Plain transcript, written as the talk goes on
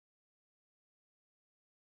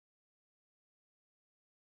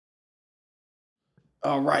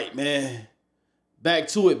All right, man. Back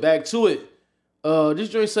to it. This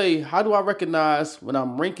joint say, how do I recognize when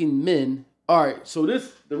I'm ranking men? All right, so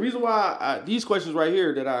the reason why these questions right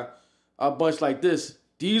here that I bunched like this,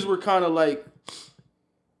 these were kind of like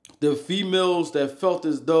the females that felt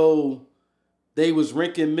as though they was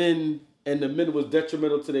ranking men and the men was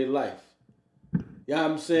detrimental to their life. You know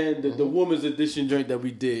what I'm saying? The woman's edition joint that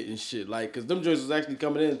we did and shit. Like, because them joints was actually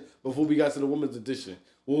coming in before we got to the woman's edition.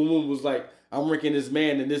 When woman was like, I'm ranking this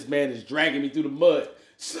man and this man is dragging me through the mud.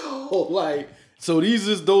 So these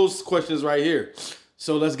is those questions right here.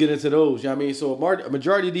 So let's get into those. You know what I mean? So a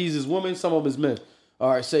majority of these is women, some of them is men.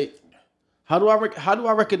 All right, say, how do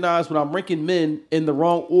I recognize when I'm ranking men in the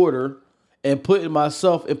wrong order and putting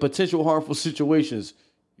myself in potential harmful situations?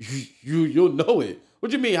 You'll know it.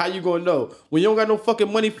 What you mean? How you gonna know? When you don't got no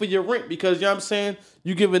fucking money for your rent because, you know what I'm saying,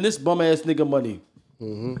 you giving this bum ass nigga money.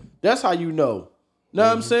 Mm-hmm. That's how you know. Know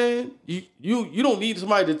what I'm saying? You don't need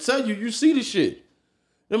somebody to tell you. You see the shit.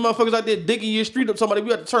 Them motherfuckers out there digging your street up somebody, we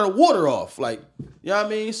have to turn the water off. Like, you know what I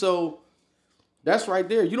mean? So that's right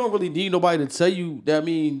there. You don't really need nobody to tell you that. I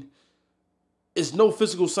mean, it's no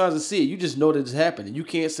physical signs to see it. You just know that it's happening. You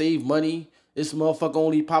can't save money. This motherfucker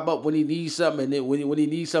only pop up when he needs something, and then when he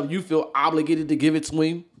needs something, you feel obligated to give it to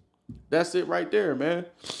him. That's it right there, man.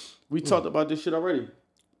 We talked about this shit already.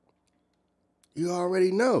 You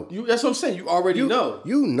already know. That's what I'm saying. You already know.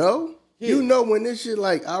 You know. Yeah. You know when this shit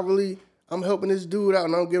like I'm helping this dude out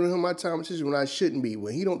and I'm giving him my time and attention when I shouldn't be,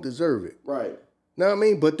 when he don't deserve it. Right. Know what I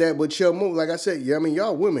mean? But your move, like I said, yeah, I mean,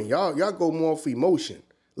 y'all women, y'all go more off emotion,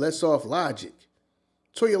 less off logic.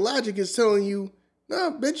 So your logic is telling you,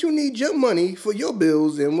 nah, bitch, you need your money for your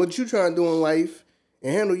bills and what you trying to do in life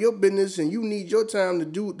and handle your business, and you need your time to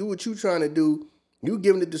do what you trying to do. You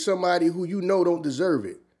giving it to somebody who you know don't deserve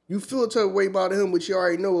it. You feel a type of way about him, but you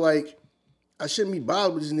already know, like, I shouldn't be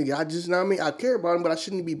bothered with this nigga. I just, know what I mean? I care about him, but I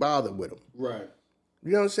shouldn't be bothered with him. Right.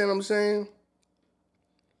 You understand what I'm saying?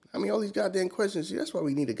 I mean, all these goddamn questions, see, that's why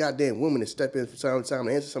we need a goddamn woman to step in from time to time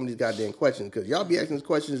and answer some of these goddamn questions, because y'all be asking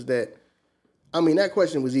questions that, I mean, that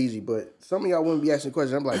question was easy, but some of y'all wouldn't be asking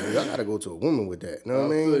questions. I'm like, y'all got to go to a woman with that. You know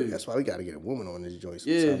what I mean? That's why we got to get a woman on this joint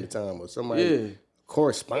from time to time, or somebody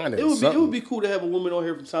correspondent. It would be cool to have a woman on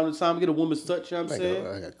here from time to time, get a woman's touch, you know what I'm saying?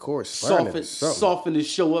 Like a correspondent. Soften the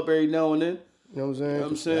show up every now and then. You know what I'm saying? You know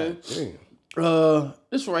what I'm saying?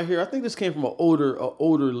 This one right here, I think this came from an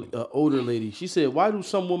older lady. She said, why do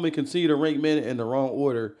some women continue to rank men in the wrong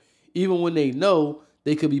order, even when they know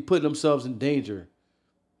they could be putting themselves in danger?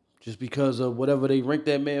 Just because of whatever they rank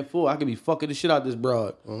that man for. I could be fucking the shit out this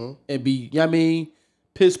broad. And be, you know what I mean,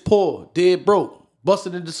 piss poor, dead broke,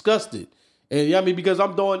 busted and disgusted. And you know what I mean, because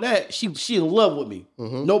I'm doing that, she in love with me.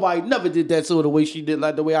 Nobody never did that so the way she did,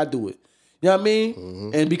 like the way I do it. You know what I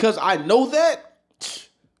mean? And because I know that,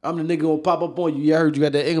 I'm the nigga gonna pop up on you. Yeah, I heard you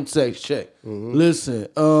got that income tax check. Listen,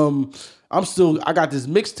 I got this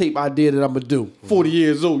mixtape idea that I'm gonna do. 40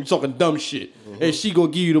 years old, you talking dumb shit. And she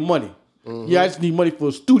gonna give you the money. Yeah, I just need money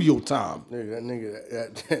for studio time. That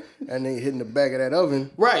nigga hitting the back of that oven.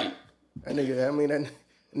 Right. That nigga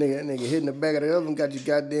hitting the back of the oven, got your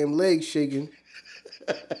goddamn legs shaking.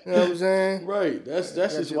 You know what I'm saying? Right. That's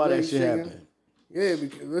just why that shit happened. Yeah,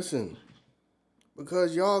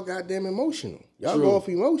 because y'all goddamn emotional. Y'all go off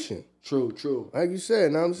emotion. True. Like you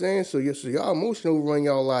said, know what I'm saying? So y'all emotional run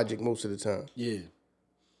y'all logic most of the time. Yeah.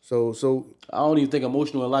 So I don't even think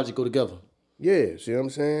emotional and logic go together. Yeah, see what I'm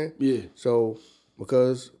saying? Yeah. So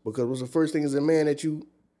because what's the first thing as a man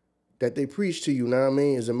that they preach to you, know what I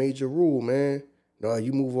mean, is a major rule, man. No,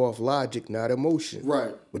 you move off logic, not emotion.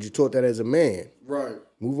 Right. But you taught that as a man. Right.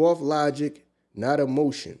 Move off logic, not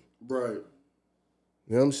emotion. Right. You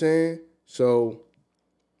know what I'm saying? So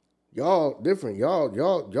y'all different. Y'all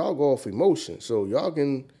go off emotion. So y'all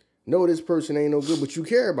can know this person ain't no good, but you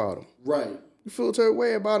care about him. Right. You feel a certain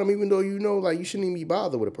way about him, even though you know, like, you shouldn't even be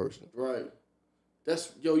bothered with a person. Right.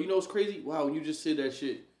 You know what's crazy? Wow, you just said that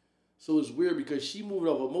shit. So it's weird because she moving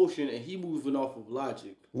off emotion and he moving off of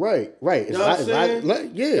logic. Right. You know what I'm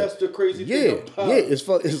saying? Yeah. That's the crazy thing about it.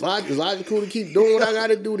 It's logical to keep doing what I got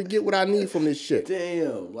to do to get what I need from this shit.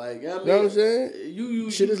 Damn. Like, I mean, you know what I'm saying?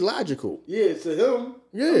 Shit is logical. Yeah, to him.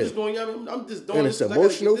 Yeah. I'm just doing and it's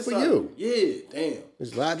emotional for you. Yeah, damn.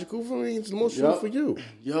 It's logical for me. It's emotional for you.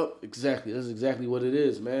 Yup, exactly. That's exactly what it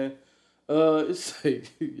is, man. It's like,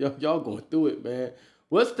 y'all going through it, man.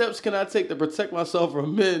 What steps can I take to protect myself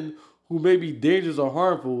from men who may be dangerous or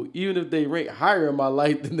harmful, even if they rank higher in my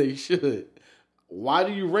life than they should? Why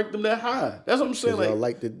do you rank them that high? That's what I'm saying. Y'all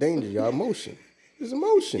like the danger, y'all emotion. It's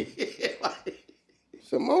emotion.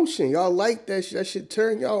 It's emotion. Y'all like that shit. That shit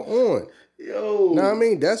turn y'all on. Yo. Know what I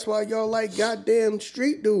mean? That's why y'all like goddamn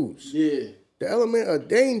street dudes. Yeah. The element of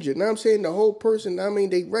danger. Now I'm saying the whole person, I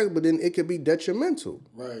mean, they regular, but then it could be detrimental.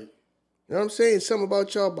 Right. You know what I'm saying? Something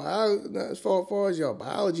about y'all biology, as far as y'all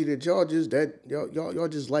biology, that y'all just y'all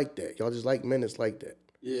just like that. Y'all just like men that's like that.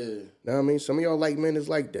 Yeah. You know what I mean? Some of y'all like men that's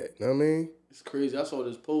like that. You know what I mean? It's crazy. I saw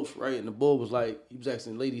this post, right? And the boy was like, he was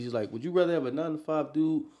asking ladies, he's like, would you rather have a 9-to-5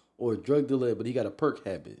 dude or a drug dealer, but he got a perk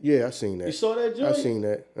habit? Yeah, I seen that. You saw that, Joey? I seen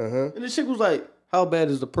that. And the chick was like, how bad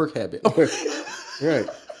is the perk habit? Right.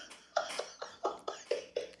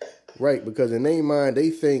 Right, because in their mind, they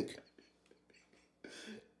think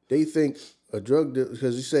a drug dealer,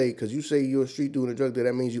 because you say you're a street doing a drug dealer,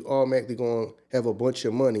 that means you automatically gonna have a bunch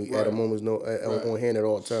of money at a moment's on hand at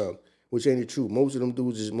all times, which ain't the truth. Most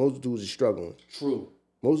dudes is struggling. True.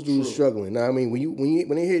 Most dudes are struggling. Now, I mean,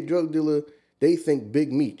 when they hear drug dealer, they think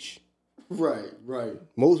Big Meech. Right.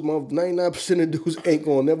 Most 99% of dudes ain't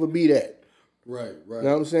gonna never be that. Right. You know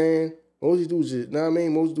what I'm saying? Most dudes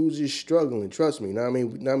is struggling. Trust me.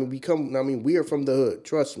 We are from the hood.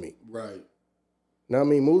 Trust me. Right. Now, I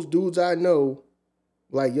mean, most dudes I know,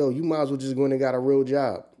 like, yo, you might as well just go in and got a real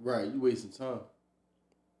job. Right. You wasting time.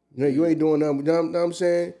 You know, you ain't doing nothing. You know what I'm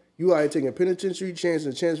saying? You out here taking a penitentiary chance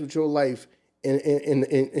and a chance with your life, and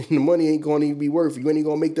the money ain't going to even be worth it. You ain't even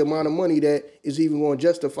going to make the amount of money that is even going to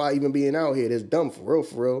justify even being out here. That's dumb, for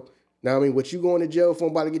real. Now, I mean, what you going to jail for,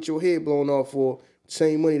 about to get your head blown off for,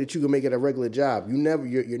 same money that you can make at a regular job. You're never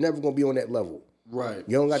going to be on that level. Right.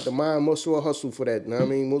 You don't got the mind, muscle, or hustle for that. You know what I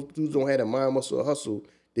mean? Most dudes don't have the mind, muscle, or hustle.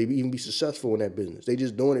 They even be successful in that business. They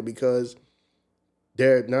just doing it because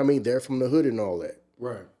they're from the hood and all that.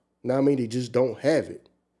 Right. You know what I mean? They just don't have it.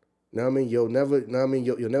 You know what I mean? You'll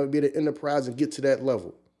never be at an enterprise and get to that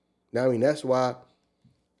level. You know what I mean? That's why,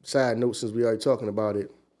 side note, since we already talking about it,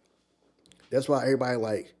 that's why everybody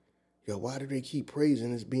like, yo, why do they keep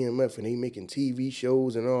praising this BMF and they making TV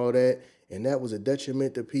shows and all that? And that was a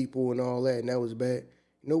detriment to people and all that, and that was bad.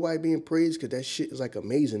 You know why being praised? Because that shit is like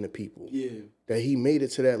amazing to people. Yeah. That he made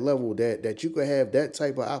it to that level, that you could have that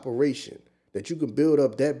type of operation, that you can build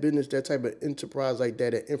up that business, that type of enterprise like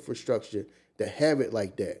that, that infrastructure, to have it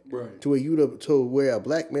like that. Right. To where a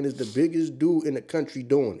black man is the biggest dude in the country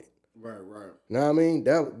doing it. Right. Know what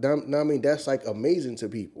I mean? That's like amazing to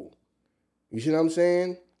people. You see what I'm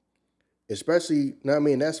saying? Especially, know what I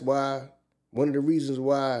mean? That's why, one of the reasons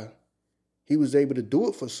why he was able to do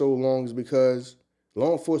it for so long is because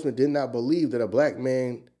law enforcement did not believe that a black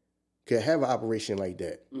man could have an operation like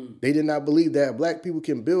that. They did not believe that black people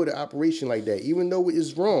can build an operation like that, even though it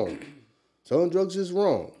is wrong. Selling drugs is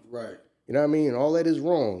wrong. Right. You know what I mean? All that is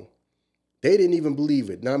wrong. They didn't even believe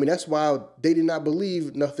it. Now, I mean, that's why they did not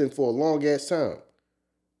believe nothing for a long ass time.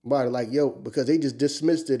 But like, yo, because they just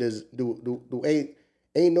dismissed it as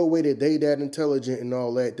ain't no way that they that intelligent and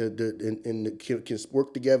all that and can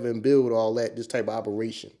work together and build all that, this type of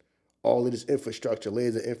operation. All of this infrastructure,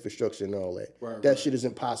 layers of infrastructure and all that. Right, that shit is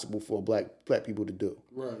impossible for black people to do.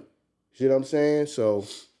 Right. You know what I'm saying? So,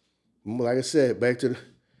 like I said, back to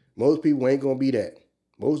most people ain't gonna be that.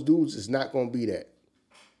 Most dudes is not gonna be that.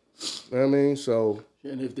 You know what I mean? So,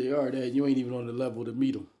 and if they are that, you ain't even on the level to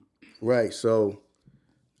meet them. Right. So,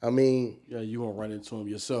 I mean, yeah, you won't run into them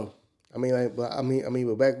yourself.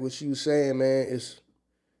 But back to what she was saying, man, it's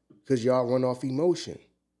because y'all run off emotion.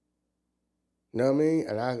 You know what I mean?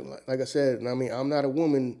 And like I said, I'm not a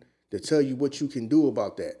woman to tell you what you can do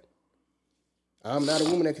about that. I'm not a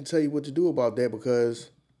woman that can tell you what to do about that because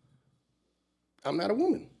I'm not a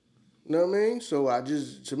woman. You know what I mean? So I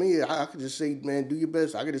could just say, man, do your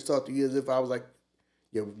best. I could just talk to you as if I was like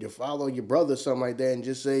your father or your brother or something like that and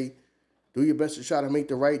just say, do your best to try to make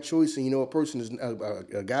the right choice. And a person is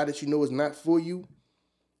a guy that you know is not for you,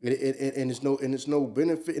 and it's no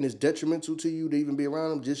benefit and it's detrimental to you to even be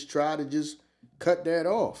around him. Just try to just cut that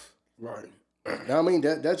off. Right. Now, I mean,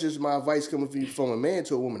 that's just my advice coming from a man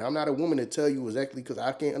to a woman. I'm not a woman to tell you exactly because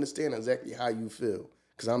I can't understand exactly how you feel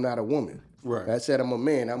because I'm not a woman. Right. I said I'm a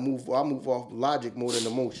man. I move off logic more than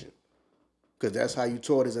emotion because that's how you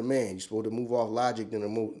taught as a man. You're supposed to move off logic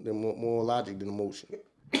more logic than emotion.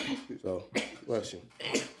 So, question.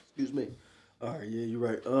 Excuse me. All right, yeah, you're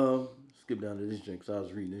right. Skip down to this joint because I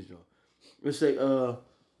was reading this joint. Let's say,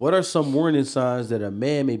 what are some warning signs that a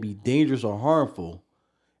man may be dangerous or harmful,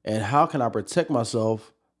 and how can I protect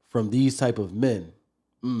myself from these type of men?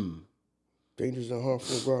 Dangerous and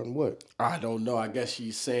harmful regarding what? I don't know. I guess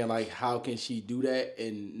she's saying like, how can she do that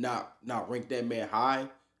and not rank that man high?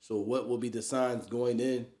 So, what will be the signs going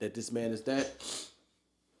in that this man is that?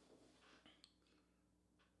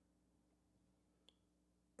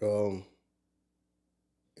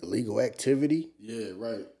 Illegal activity. Yeah,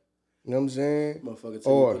 right. You know what I'm saying? Motherfucker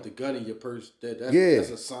tell you put the gun in your purse. That's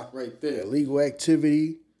a sign right there. Illegal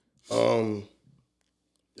activity, The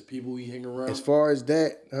people we hang around. As far as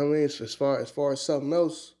that, I mean, as far as something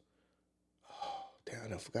else. Oh,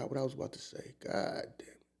 damn! I forgot what I was about to say. God damn.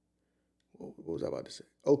 What was I about to say?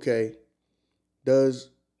 Okay. Does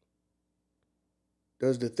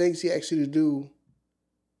the things he asks you to do,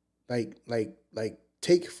 like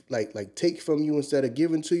take from you instead of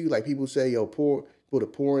giving to you? Like people say, yo, put a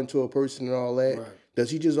pour into a person and all that. Right. Does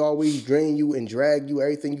he just always drain you and drag you?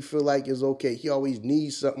 Everything you feel like is okay. He always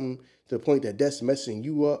needs something to the point that's messing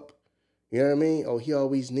you up. You know what I mean? Or he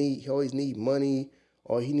always need money,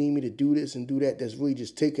 or he need me to do this and do that. That's really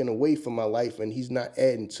just taken away from my life, and he's not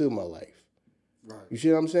adding to my life. Right. You see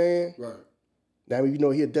what I'm saying? Right. Now, you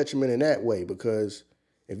know, he a detriment in that way, because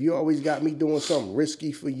if you always got me doing something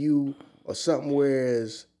risky for you or something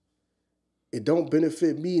whereas it don't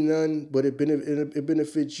benefit me none, but it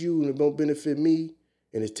benefits you and it don't benefit me,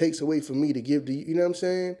 and it takes away from me to give to you, you know what I'm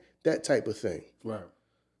saying? That type of thing. Right.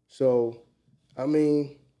 So, I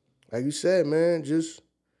mean, like you said, man, just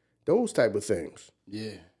those type of things.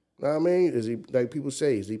 Yeah. Know what I mean? Is he, like people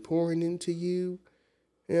say, is he pouring into you?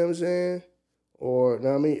 You know what I'm saying? Or, know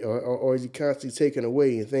what I mean? Or is he constantly taking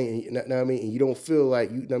away and thinking, know what I mean? And you don't feel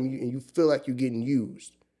like, you know what I mean? And you feel like you're getting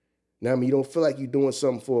used. Know what I mean? You don't feel like you're doing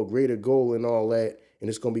something for a greater goal and all that, and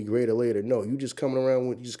it's going to be greater later. No, you just coming around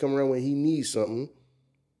when he needs something.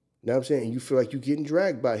 Know what I'm saying? And you feel like you're getting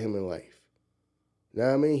dragged by him in life. Know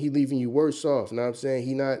what I mean? He leaving you worse off. Know what I'm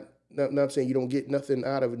saying? Know what I'm saying? You don't get nothing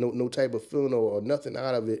out of it, no type of feeling or nothing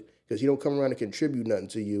out of it, because he don't come around and contribute nothing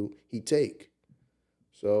to you. He take.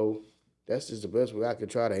 So that's just the best way I could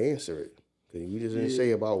try to answer it. Because you just didn't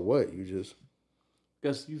say about what. You just...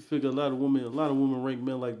 Guess you figure a lot of women rank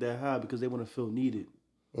men like that high because they want to feel needed.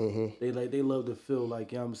 Mm-hmm. They love to feel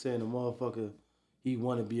like, you know what I'm saying, the motherfucker, he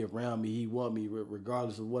want to be around me, he want me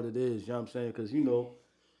regardless of what it is, you know what I'm saying? Because, you know,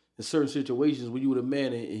 in certain situations when you with a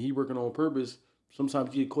man and he working on purpose,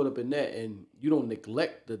 sometimes you get caught up in that and you don't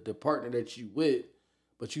neglect the partner that you with,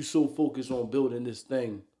 but you so focused on building this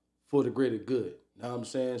thing for the greater good, you know what I'm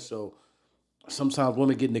saying? So sometimes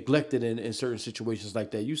women get neglected in certain situations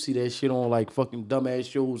like that. You see that shit on like fucking dumbass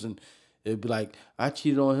shows, and it'd be like, I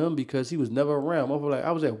cheated on him because he was never around. I was like,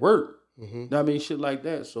 I was at work. Mm-hmm. You know what I mean? Shit like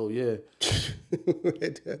that. So yeah.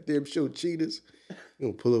 That damn show Cheaters. You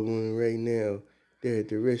gonna pull up one right now. They're at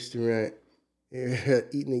the restaurant. They're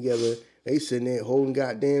eating together. They sitting there holding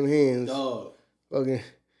goddamn hands. Dog. Fucking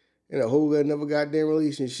in a whole another goddamn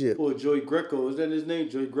relationship. Boy, Joey Greco, is that his name?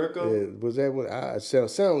 Joey Greco? Yeah, was that what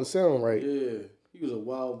sound right? Yeah. He was a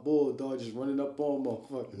wild bull, dog, just running up on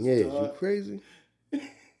motherfuckers. Yeah, dog. You crazy?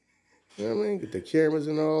 You know what I mean? Get the cameras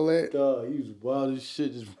and all that. Dog, he was wild as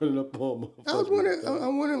shit, just running up on motherfuckers.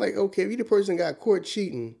 I'm wondering, like, okay, if you the person got caught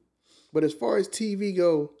cheating, but as far as TV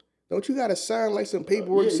go, don't you gotta sign like some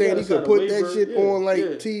paperwork saying you could put that shit on like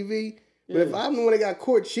TV? But if I'm the one that got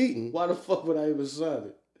caught cheating, why the fuck would I even sign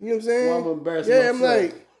it? You know what I'm saying? Well, I'm embarrassed myself. I'm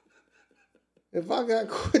like, if I got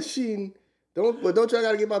caught cheating, don't y'all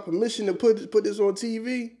gotta get my permission to put this on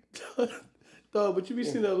TV? Dog, but you be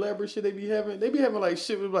seeing the elaborate shit they be having. They be having like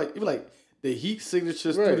shit with like the heat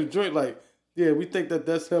signatures through the joint. Like, yeah, we think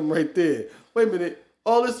that's him right there. Wait a minute,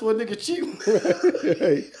 all this for a nigga cheating.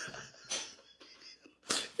 Right.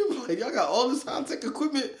 You be like, y'all got all this high tech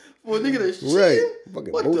equipment for a nigga that's cheating. Right.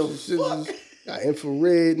 Fucking what the fuck? Got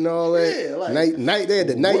infrared and all that. Yeah, like, night they had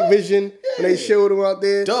the night vision when they showed them out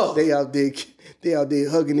there. Duh. They out there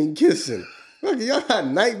hugging and kissing. Look, y'all got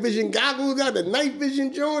night vision goggles, got the night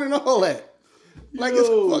vision joint and all that. Like it's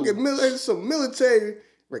fucking it's some military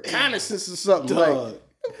reconnaissance or something. Dog.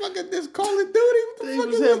 Like fucking this Call of Duty. What the fuck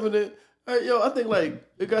was happening? Yo, I think like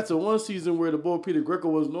it got to one season where the boy Peter Greco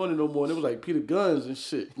wasn't on it no more, and it was like Peter Guns and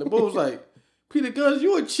shit. And the boy was like, Peter Guns,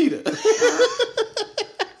 you a cheater.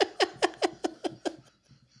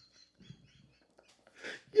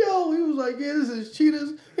 Yo, he was like, yeah, this is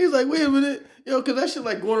Cheaters. He's like, wait a minute. Yo, because that shit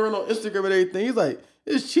like going around on Instagram and everything. He's like,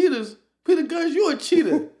 it's Cheaters. Peter Guns, you a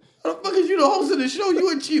cheater. How the fuck is you the host of the show?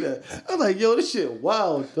 You a cheater. I was like, yo, this shit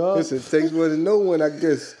wild, dog. Listen, it takes one to know one, I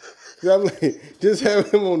guess. I'm like, just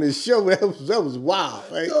having him on this show, that was wild.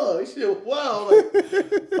 Right? Dog, this shit wild.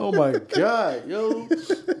 Like, oh my God, yo.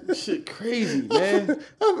 This shit crazy, man.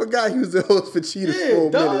 I forgot he was the host for Cheaters for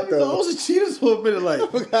a minute, though. He was the host of Cheaters for a minute, like. I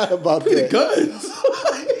forgot about Peter that. Guns.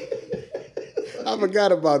 I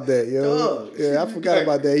forgot about that, yo. Dog, yeah, I forgot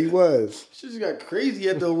about that. He was. Shit just got crazy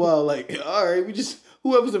after a while. Like, all right,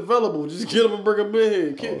 whoever's available, just get him and bring him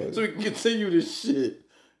in here so we can continue this shit.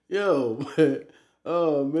 Yo, man.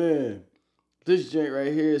 Oh, man. This joint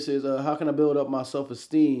right here says, how can I build up my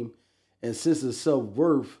self-esteem and sense of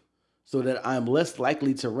self-worth so that I'm less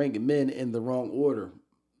likely to rank men in the wrong order?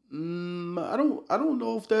 I don't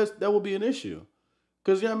know if that would be an issue.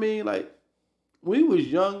 Cause you know what I mean, like when we was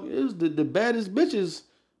young, it was the baddest bitches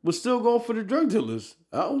was still going for the drug dealers.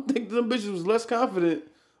 I don't think them bitches was less confident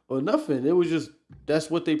or nothing. It was just that's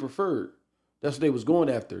what they preferred. That's what they was going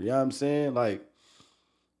after. You know what I'm saying? Like,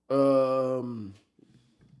 but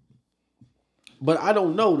I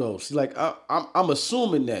don't know though. See, like I'm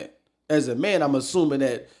assuming that as a man, I'm assuming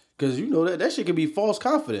that because you know that shit could be false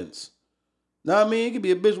confidence. Know what I mean? It could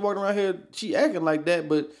be a bitch walking around here, she acting like that,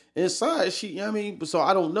 but inside she, you know what I mean? So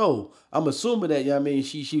I don't know. I'm assuming that, you know what I mean,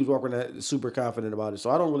 she was walking around super confident about it.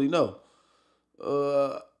 So I don't really know.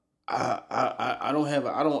 I don't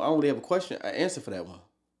really have an answer for that one.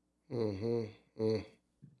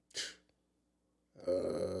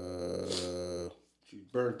 She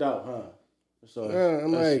burnt out, huh? So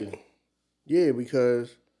I'm like, yeah,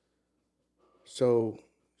 because so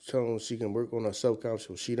she can work on her self-confidence.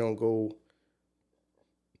 So she don't go.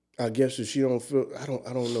 I guess if she don't feel, I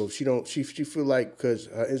don't know. She feel like because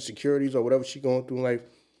her insecurities or whatever she going through in life,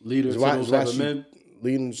 leading to those type of men,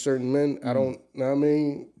 leading to certain men. I don't know what I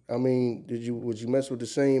mean. I mean, would you mess with the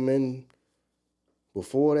same men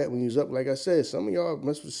before that when you was up? Like I said, some of y'all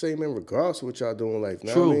mess with the same men regardless of what y'all doing in life.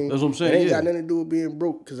 Know True, what I mean? That's what I'm saying. It ain't got nothing to do with being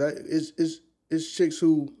broke because it's chicks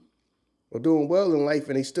who are doing well in life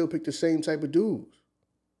and they still pick the same type of dudes.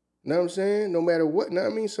 Know what I'm saying? No matter what, know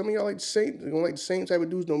what I mean? Some of y'all like the same type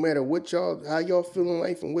of dudes, no matter what how y'all feel in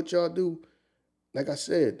life and what y'all do. Like I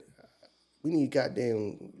said, we need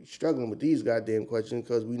struggling with these goddamn questions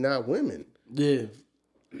because we not women. Yeah.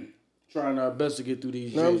 Trying our best to get through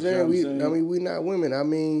these. Know what I'm saying? We not women. I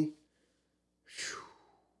mean,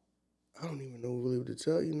 I don't even know really what to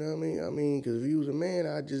tell you, know what I mean? I mean, because if you was a man,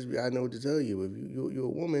 I know what to tell you. If you're a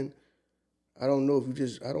woman, I don't know if you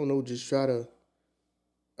I don't know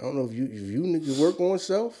if you need to work on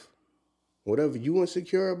self, whatever you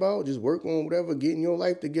insecure about, just work on whatever, getting your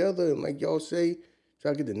life together, and like y'all say,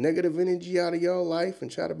 try to get the negative energy out of your life and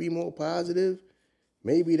try to be more positive.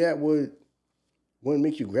 Maybe that wouldn't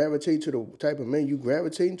make you gravitate to the type of men you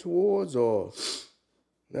gravitating towards, or,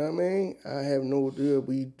 you know what I mean? I have no idea.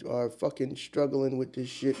 We are fucking struggling with this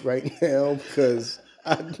shit right now because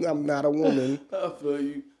I'm not a woman. I feel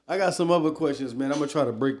you. I got some other questions, man. I'm gonna try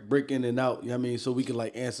to break in and out, you know what I mean, so we can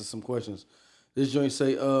like answer some questions. This joint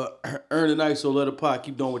say, Ern and Iso, let it pot,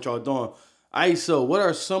 keep doing what y'all doing. Iso, what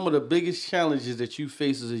are some of the biggest challenges that you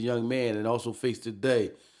face as a young man and also face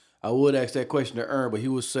today? I would ask that question to Ern, but he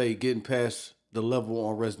would say getting past the level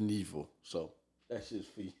on Resident Evil. So that shit's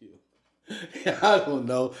for you. I don't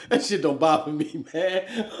know. That shit don't bother me,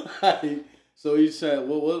 man. So he said,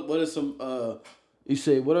 what are some you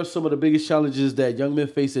say, what are some of the biggest challenges that young men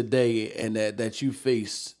face today and that you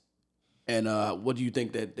face? And what do you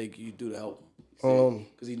think that you do to help them?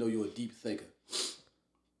 Because you know you're a deep thinker.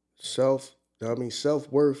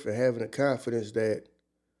 Self-worth and having a confidence that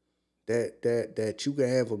you can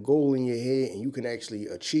have a goal in your head and you can actually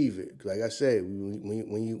achieve it. Like I said,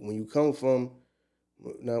 when you come from,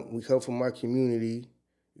 we come from our community,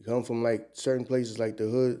 we come from like certain places like the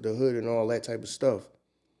hood and all that type of stuff.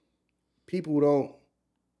 People don't,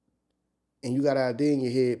 and you got an idea in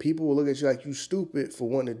your head, people will look at you like you stupid for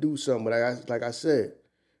wanting to do something. But like I said,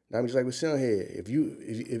 I'm just like we're saying here, if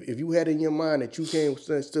you had in your mind that you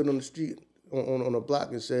stood on the street on a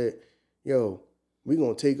block and said, yo, we're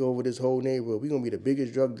going to take over this whole neighborhood. We're going to be the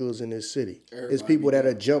biggest drug dealers in this city. It's people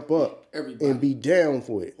that'll jump up and be down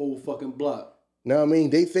for it. Whole fucking block. Now, I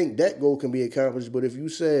mean, they think that goal can be accomplished, but if you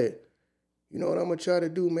said, you know what I'm going to try to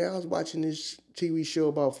do, man? I was watching this TV show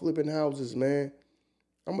about flipping houses, man.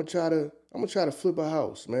 I'm going to try to flip a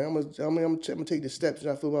house, man. I'm going to take the steps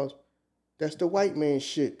and I flip a house. That's the white man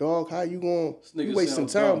shit, dog. How you going to waste some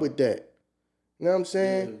time with that? You know what I'm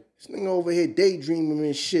saying? Yeah. This nigga over here daydreaming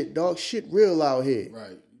and shit, dog. Shit real out here.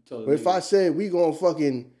 Right. But if I said we gonna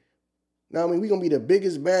fucking, now I mean, we gonna be the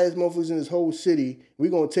biggest, baddest motherfuckers in this whole city. We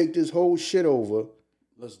gonna take this whole shit over.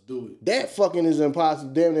 Let's do it. That fucking is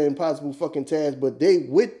impossible, damn near impossible fucking task. But they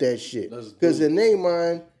with that shit because in their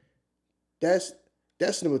mind, that's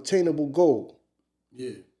an attainable goal. Yeah.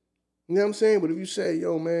 You know what I'm saying? But if you say,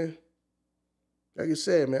 yo, man, like I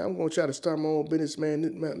said, man, I'm gonna try to start my own business,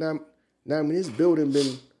 man. Now I mean, this building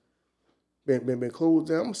been closed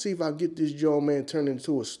down. I'm gonna see if I get this joint, man, turned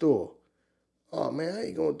into a store. Oh man, I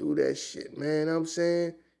ain't gonna do that shit, man. You know what I'm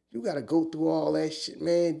saying? You gotta go through all that shit,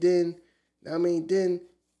 man. Then you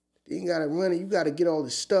gotta run it. You gotta get all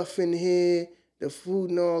the stuff in here, the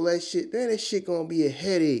food and all that shit. Then that shit gonna be a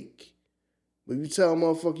headache. But you tell a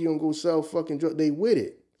motherfucker you don't go sell fucking drugs, they with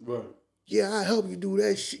it. Right. Yeah, I help you do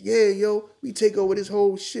that shit. Yeah, yo, we take over this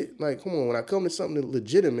whole shit. Like, come on, when I come to something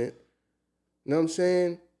legitimate, you know what I'm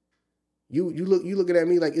saying? You looking at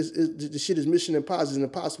me like the shit is mission impossible, an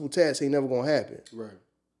impossible task, ain't never gonna happen. Right.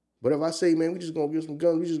 But if I say, man, we just gonna get some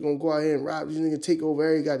guns, we just gonna go out here and rob these niggas, take over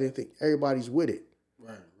every goddamn thing, everybody's with it.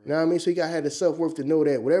 Right. You know what I mean? So you gotta have the self-worth to know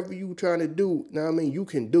that whatever you trying to do, you know what I mean, you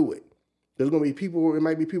can do it. There's gonna be people, it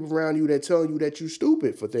might be people around you that telling you that you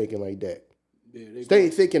stupid for thinking like that. Yeah, they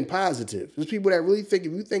ain't thinking positive. There's people that really think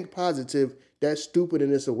if you think positive, that's stupid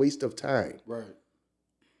and it's a waste of time. Right.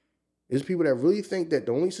 There's people that really think that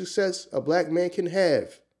the only success a black man can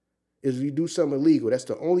have is if you do something illegal. That's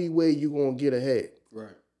the only way you're gonna get ahead. Right.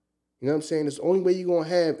 You know what I'm saying? It's the only way you're gonna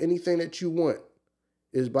have anything that you want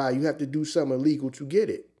is by you have to do something illegal to get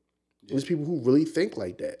it. Yeah. There's people who really think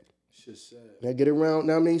like that. It's just sad. Now get around,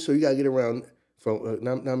 know what I mean? So you gotta get around from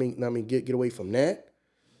get away from that.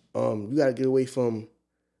 You gotta get away from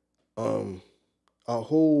a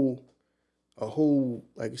whole,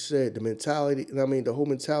 like I said, the mentality, the whole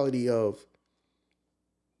mentality of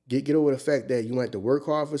get over the fact that you might have to work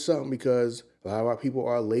hard for something because a lot of our people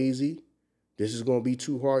are lazy. This is gonna be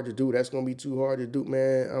too hard to do. That's gonna be too hard to do.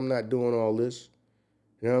 Man, I'm not doing all this.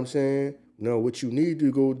 You know what I'm saying? No, what you need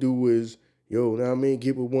to go do is, yo, know what I mean?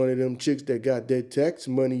 Get with one of them chicks that got that tax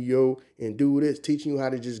money, yo, and do this, teaching you how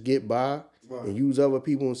to just get by. Right. And use other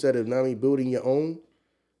people instead of, building your own.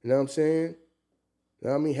 You know what I'm saying? You know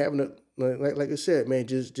what I mean? Having a, like I said, man,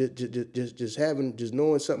 just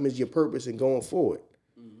knowing something is your purpose and going forward.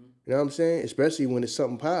 Mm-hmm. You know what I'm saying? Especially when it's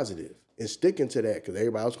something positive and sticking to that because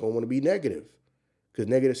everybody else going to want to be negative because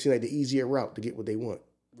negative seems like the easier route to get what they want.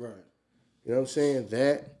 Right. You know what I'm saying?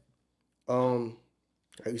 That,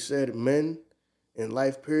 like you said, men in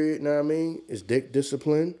life period, you know what I mean, is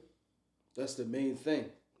discipline. That's the main thing.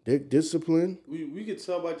 Discipline. We could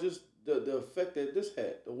tell by just the effect that this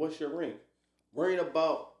had. The what's your rank? Worrying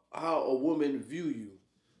about how a woman view you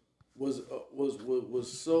was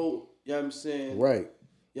so, you know what I'm saying? Right.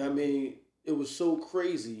 You know what I mean? It was so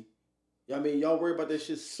crazy. You know what I mean? Y'all worry about that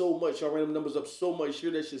shit so much. Y'all ran them numbers up so much. Hear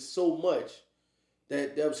that shit so much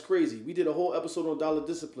that was crazy. We did a whole episode on dollar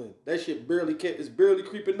discipline. That shit it's barely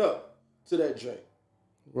creeping up to that joint.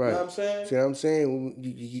 Right. You know what I'm saying? See what I'm saying?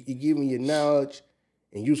 You give me your knowledge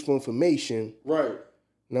and useful information. Right.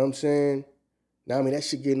 You know what I'm saying? Now, that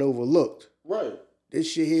shit getting overlooked. Right.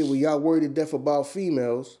 This shit here where y'all worried to death about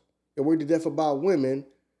females, you're worried to death about women.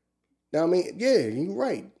 Now, yeah, you're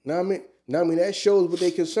right. Now, that shows what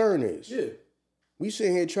their concern is. Yeah. We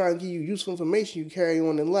sitting here trying to give you useful information you carry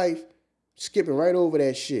on in life, skipping right over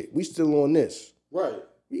that shit. We still on this. Right.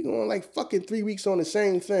 We going like fucking 3 weeks on the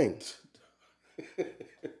same thing.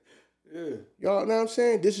 Yeah. Y'all know what I'm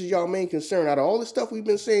saying? This is y'all main concern. Out of all the stuff we've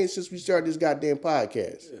been saying since we started this goddamn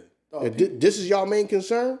podcast. Yeah. This is y'all main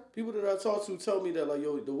concern? People that I talk to tell me that, like,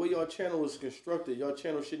 yo, the way y'all channel is constructed, y'all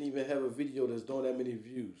channel shouldn't even have a video that's doing that many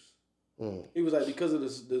views. He was like, because of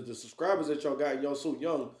the subscribers that y'all got and y'all so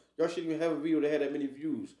young, y'all shouldn't even have a video that had that many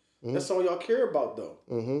views. That's all y'all care about, though.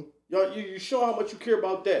 Y'all, you show how much you care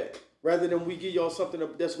about that, rather than we give y'all something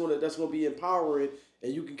that's gonna be empowering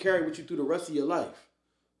and you can carry with you through the rest of your life.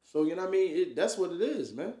 So, you know what I mean? That's what it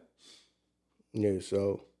is, man. Yeah,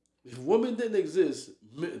 so. If women didn't exist,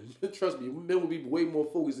 trust me, men would be way more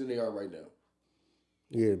focused than they are right now.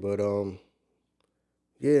 Yeah, but,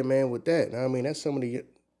 yeah, man, with that, that's some of the,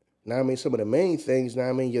 some of the main things,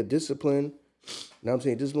 your discipline,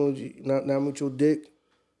 discipline with your dick,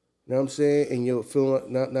 and your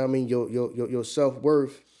feeling, your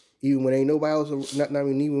self-worth, even when ain't nobody else,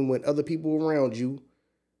 even when other people around you,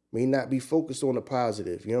 may not be focused on the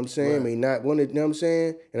positive, you know what I'm saying? Right. May not want to, you know what I'm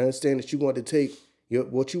saying? And understand that you want to take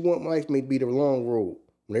what you want in life may be the long road.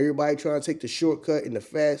 When everybody trying to take the shortcut in the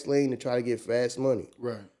fast lane to try to get fast money.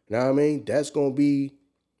 Right. You know what I mean? That's going to be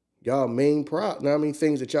y'all main problem. You know what I mean?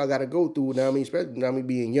 Things that y'all got to go through, you know what I mean? Especially, you know what I mean,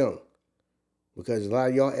 being young. Because a lot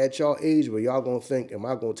of y'all at y'all age where y'all going to think, am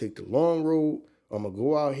I going to take the long road? I'm going to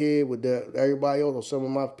go out here with everybody else or some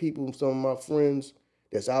of my people, some of my friends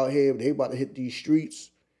that's out here, they about to hit these streets.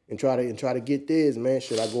 And try to get theirs, man.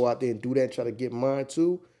 Should I go out there and do that and try to get mine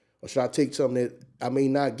too? Or should I take something that I may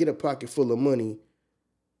not get a pocket full of money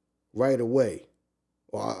right away?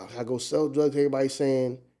 Or I go sell drugs, everybody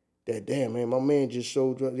saying that, damn, man, my man just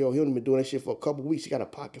sold drugs. Yo, he only been doing that shit for a couple weeks. He got a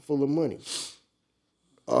pocket full of money.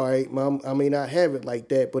 All right, I may not have it like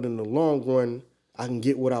that, but in the long run, I can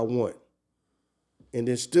get what I want. And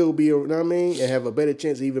then still be, you know what I mean? And have a better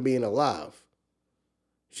chance of even being alive.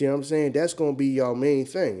 See what I'm saying? That's going to be y'all main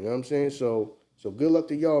thing. You know what I'm saying? So good luck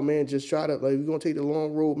to y'all, man. Just try to, like, if you're going to take the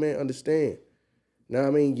long road, man, understand. You know what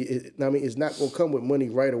I mean? It's not going to come with money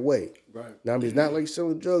right away. Right. Now, it's not like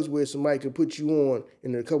selling drugs where somebody can put you on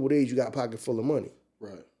and in a couple of days you got a pocket full of money.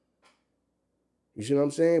 Right. You see what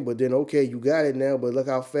I'm saying? But then, okay, you got it now, but look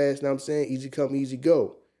how fast, now I'm saying, easy come, easy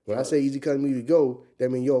go. When I say easy come, easy go,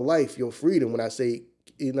 that means your life, your freedom. When I say,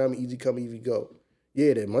 you know what I mean, easy come, easy go.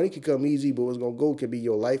 Yeah, that money can come easy, but what's going to go can be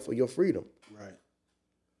your life or your freedom. Right.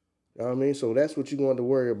 You know what I mean? So that's what you're going to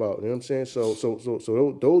worry about. You know what I'm saying? So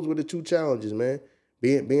those were the two challenges, man.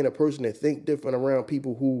 Being a person that think different around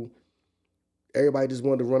people who everybody just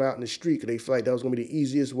wanted to run out in the street because they feel like that was going to be the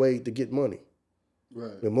easiest way to get money.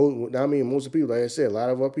 Right. But most of the people, like I said, a lot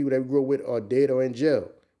of our people that we grew up with are dead or in jail.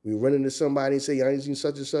 We run into somebody and say, I ain't seen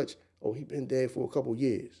such and such. Oh, he been dead for a couple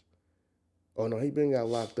years. Oh, no, he been got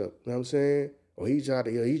locked up. You know what I'm saying? Or he tried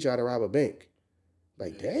to rob a bank.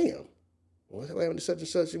 Like, damn. What happened to such and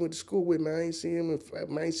such he went to school with, man? I ain't seen him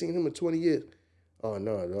in 20 years. Oh,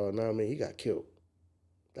 no, I mean, he got killed.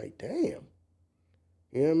 Like, damn.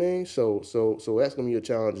 You know what I mean? So that's gonna be your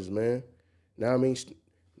challenges, man. Now I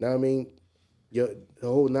mean, the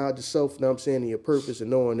whole knowledge of self, know what I'm saying, and your purpose and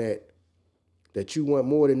knowing that you want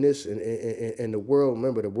more than this and the world,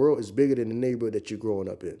 remember, the world is bigger than the neighborhood that you're growing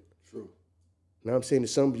up in. True. Now I'm saying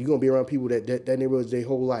you're gonna be around people that neighborhood is their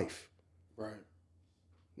whole life. Right.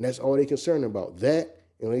 And that's all they concerned about. That,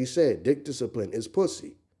 and like you said, dick discipline is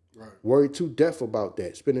pussy. Right. Worry to death about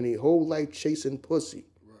that. Spending their whole life chasing pussy.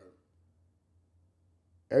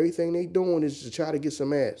 Everything they doing is to try to get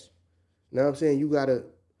some ass. Now I'm saying you gotta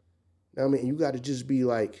just be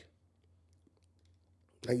like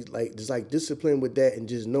disciplined with that and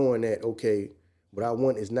just knowing that, okay, what I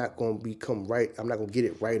want is not gonna become right. I'm not gonna get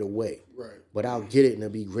it right away. Right. But I'll get it and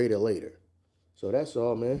it'll be greater later. So that's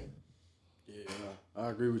all, man. Yeah,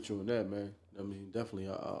 I agree with you on that, man. I mean, definitely.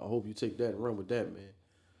 I hope you take that and run with that, man.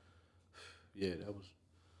 Yeah, that was.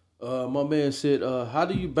 My man said, how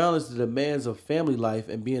do you balance the demands of family life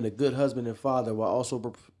and being a good husband and father while also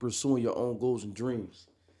pursuing your own goals and dreams?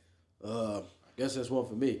 I guess that's one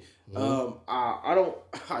for me. Mm-hmm.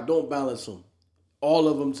 I don't balance them. All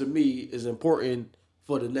of them to me is important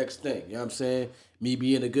for the next thing. You know what I'm saying? Me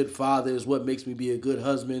being a good father is what makes me be a good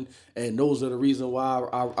husband. And those are the reason why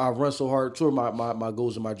I run so hard toward my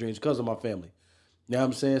goals and my dreams because of my family. You know what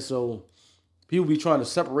I'm saying? So people be trying to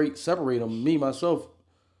separate them. Me, myself,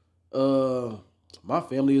 my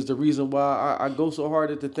family is the reason why I go so hard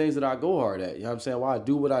at the things that I go hard at. You know what I'm saying? Why I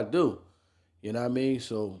do what I do. You know what I mean?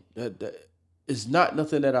 So that it's not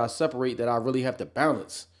nothing that I separate that I really have to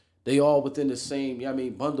balance. They all within the same, you know what I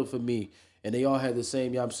mean, bundle for me. And they all have the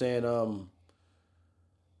same, you know what I'm saying,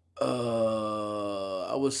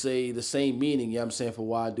 I would say the same meaning, you know what I'm saying, for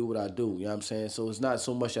why I do what I do. You know what I'm saying? So it's not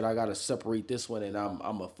so much that I gotta separate this one and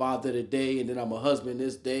I'm a father today and then I'm a husband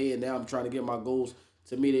this day and now I'm trying to get my goals.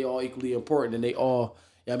 To me, they all equally important, and they all,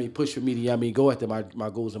 you know what I mean, push for me to, you know what I mean, go after my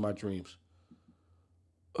goals and my dreams.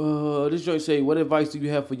 This joint say, what advice do you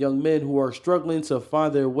have for young men who are struggling to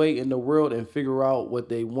find their way in the world and figure out what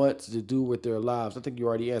they want to do with their lives? I think you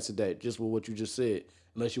already answered that just with what you just said,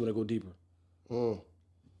 unless you want to go deeper.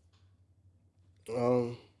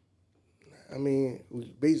 I mean,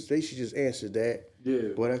 we basically just answered that. Yeah.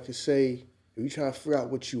 But I could say, if you trying to figure out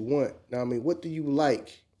what you want, now I mean, what do you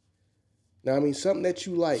like? Now, I mean, something that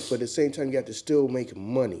you like, but at the same time, you have to still make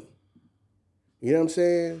money. You know what I'm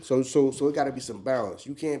saying? So it got to be some balance.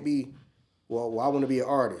 You can't be, well I want to be an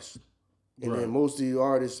artist. And then most of the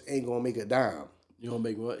artists ain't going to make a dime. You don't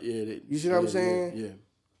make what? Yeah. You see what I'm saying? Yeah.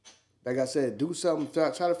 Like I said, do something, try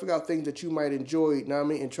to figure out things that you might enjoy, you know what I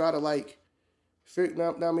mean? And try to find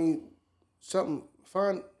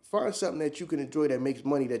something that you can enjoy that makes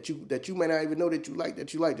money that you might not even know that you like.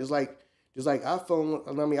 Just like I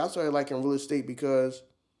started liking real estate because,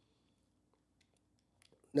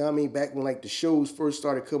 you know what I mean, back when like the shows first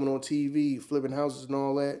started coming on TV, flipping houses and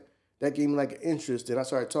all that gave me like an interest, and I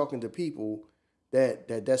started talking to people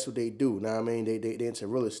that's what they do. You know what I mean? They into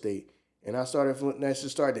real estate, and that just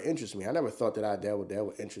started to interest me. I never thought that would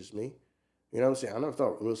interest me. You know what I'm saying? I never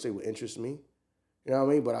thought real estate would interest me. You know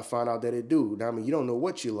what I mean? But I found out that it do. You know what I mean? You don't know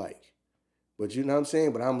what you like, but you know what I'm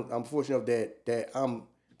saying? But I'm fortunate that I'm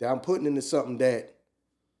putting into something that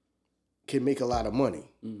can make a lot of money.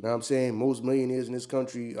 You know what I'm saying? Most millionaires in this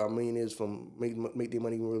country are millionaires from make their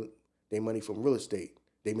money from real estate.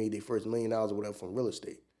 They made their first $1 million or whatever from real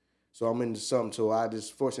estate. So I'm into something. So I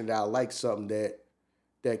just fortunate that I like something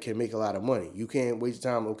that can make a lot of money. You can't waste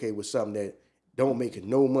time with something that don't make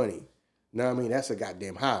no money. You know what I mean? That's a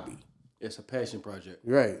goddamn hobby. It's a passion project.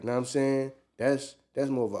 Right. You know what I'm saying? That's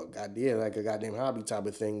more of a goddamn hobby type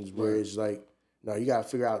of thing where it's like, no, you got to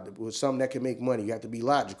figure out something that can make money. You have to be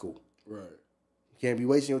logical. Right. You can't be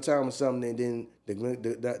wasting your time on something and then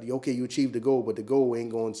you achieve the goal, but the goal ain't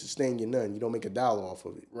going to sustain you nothing. You don't make $1 off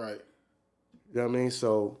of it. Right. You know what I mean?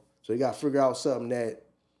 So you got to figure out something that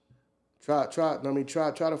Try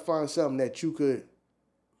to find something that you could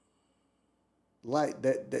like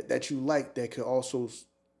that you like that could also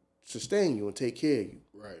sustain you and take care of you.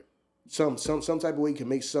 Right. Some type of way you can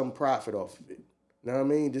make some profit off of it. You know what I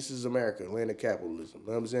mean? This is America, land of capitalism. You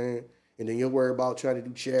know what I'm saying? And then you'll worry about trying to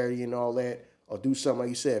do charity and all that, or do something like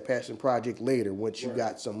you said, passion project later once you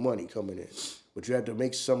got some money coming in. But you have to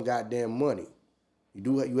make some goddamn money.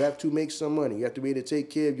 You have to make some money. You have to be able to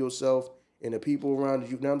take care of yourself and the people around you.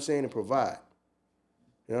 You know what I'm saying? And provide.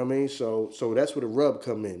 You know what I mean? So that's where the rub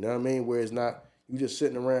come in. You know what I mean? Where it's not you just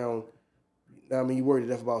sitting around. You know what I mean? You worried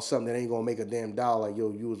enough about something that ain't gonna make a damn dollar. Like,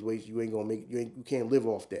 yo, you can't live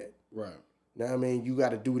off that. Right. You know what I mean? You got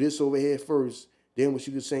to do this over here first. Then what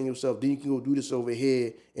you can say to yourself, then you can go do this over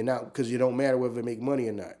here, and not because it don't matter whether it make money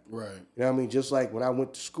or not. Right. You know what I mean? Just like when I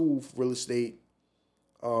went to school for real estate,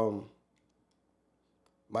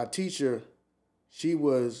 my teacher, she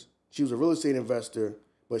was a real estate investor,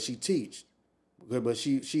 but she teach. But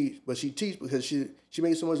she teach because she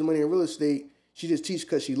made so much money in real estate. She just teach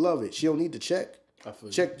because she love it. She don't need to check.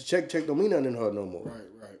 Check don't mean nothing in her no more.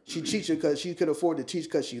 Right. She teach it because she could afford to teach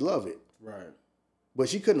because she love it. Right. But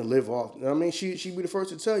she couldn't live off. You know what I mean? She'd be the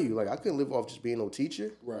first to tell you, like, I couldn't live off just being no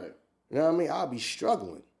teacher. Right. You know what I mean? I'd be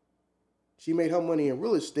struggling. She made her money in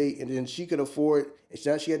real estate, and then she could afford, and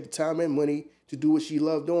now she had the time and money to do what she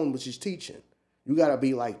loved doing, which is teaching. You got to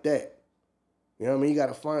be like that. You know what I mean? You got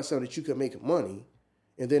to find something that you can make money.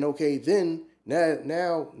 And then, okay, then now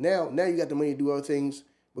you got the money to do other things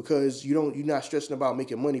because you're not stressing about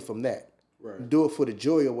making money from that. Right. You do it for the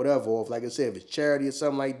joy or whatever, or if, like I said, if it's charity or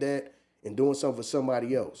something like that, and doing something for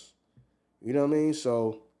somebody else. You know what I mean?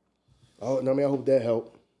 So, I hope that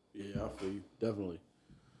helped. Yeah, I feel you. Definitely.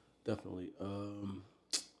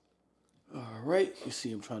 All right. You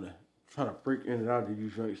see, I'm trying to break in and out of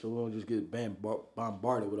these drinks, so we don't just get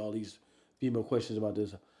bombarded with all these female questions about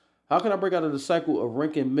this. How can I break out of the cycle of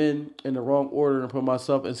ranking men in the wrong order and put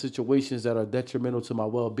myself in situations that are detrimental to my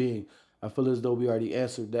well-being? I feel as though we already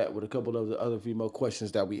answered that with a couple of the other female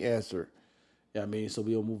questions that we answered. Yeah, I mean, so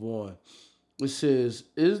we'll move on. It says,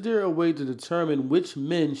 is there a way to determine which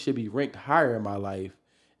men should be ranked higher in my life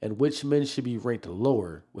and which men should be ranked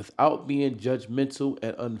lower without being judgmental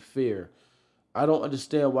and unfair? I don't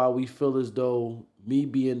understand why we feel as though me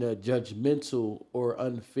being judgmental or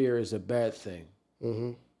unfair is a bad thing.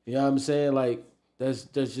 Mm-hmm. You know what I'm saying? Like, that's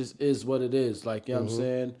just is what it is. Like, you know what I'm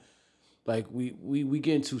saying? Like, we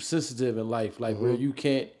getting too sensitive in life, like where you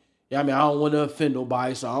can't. Yeah, I mean, I don't want to offend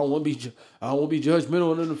nobody, so I don't want to be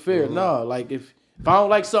judgmental and unfair. No, like if I don't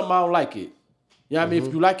like something, I don't like it. You know what I mean?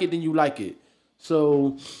 If you like it, then you like it.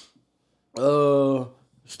 So,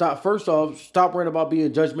 stop worrying about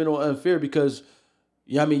being judgmental and unfair because,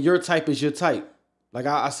 you know what I mean, your type is your type. Like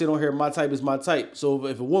I sit on here, my type is my type. So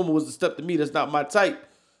if a woman was to step to me, that's not my type.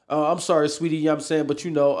 I'm sorry, sweetie. You know what I'm saying, but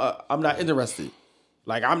I'm not interested.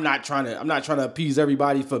 Like I'm not trying to appease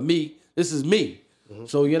everybody for me. This is me.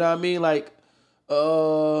 So, you know what I mean? Like,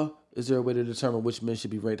 is there a way to determine which men should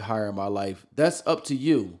be ranked higher in my life? That's up to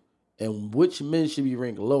you. And which men should be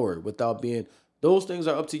ranked lower without being, those things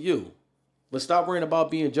are up to you. But stop worrying about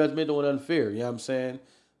being judgmental and unfair, you know what I'm saying?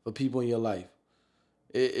 For people in your life.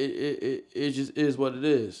 It just is what it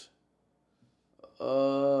is.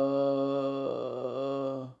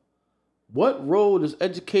 What role does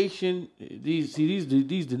education, these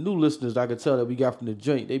the new listeners I can tell that we got from the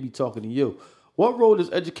joint, they be talking to you. What role does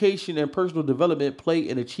education and personal development play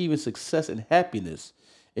in achieving success and happiness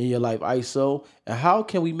in your life, Iso? And how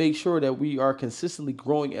can we make sure that we are consistently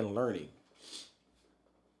growing and learning?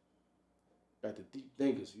 Got the deep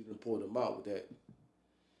thinkers. You done pulled them out with that.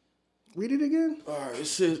 Read it again. All right. It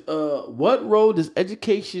says, what role does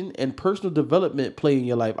education and personal development play in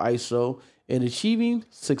your life, Iso, in achieving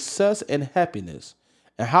success and happiness?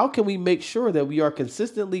 And how can we make sure that we are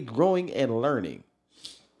consistently growing and learning?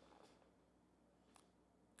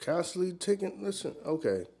 Constantly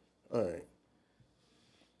okay, all right.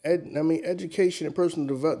 Education and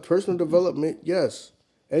personal development, yes.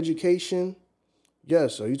 Education,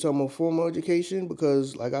 yes. Are you talking about formal education?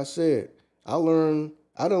 Because, like I said, I done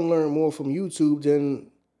learn more from YouTube than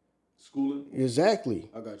schooling. Exactly.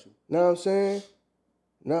 I got you. Know what I'm saying?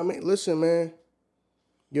 Know what I mean? Listen, man.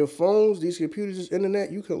 Your phones, these computers, this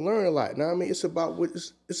internet, you can learn a lot. Know what I mean? It's about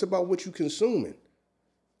what you consuming.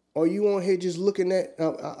 Or you on here just looking at,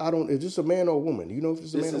 I don't, is this a man or a woman? You know if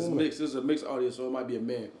it's a man or a woman? This is a mixed audience, so it might be a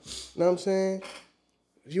man. Know what I'm saying?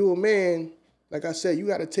 If you're a man, like I said, you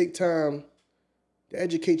got to take time to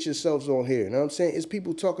educate yourselves on here. Know what I'm saying? It's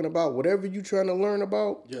people talking about whatever you trying to learn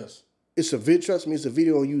about. Yes. Trust me, it's a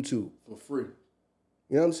video on YouTube. For free.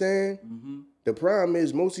 You know what I'm saying? Mm-hmm. The problem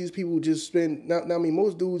is most of these people just spend,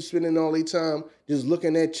 most dudes spending all their time just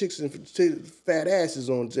looking at chicks and fat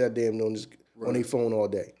asses on on their phone all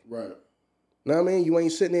day. Right. Know what I mean? You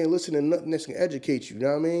ain't sitting there listening to nothing that's going to educate you. Know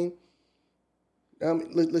what I mean?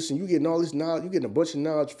 Listen, you getting all this knowledge, you getting a bunch of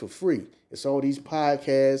knowledge for free. It's all these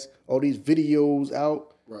podcasts, all these videos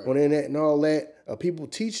out on the internet and all that. People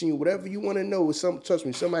teaching you whatever you want to know. Trust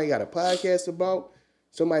me, somebody got a podcast about,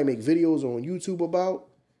 somebody make videos on YouTube about.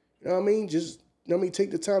 You know what I mean? Just, you know what I mean,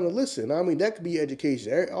 take the time to listen. I mean, that could be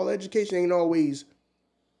education. All education ain't always,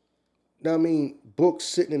 you know what I mean, books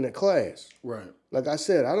sitting in the class. Right. Like I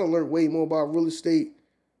said, I done learned way more about real estate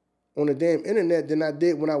on the damn internet than I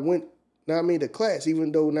did when I went, you know what I mean, to class.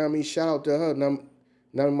 Even though, you know what I mean, shout out to her,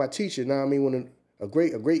 now my teacher, you know what I mean, when a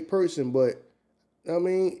great person, but, you know what I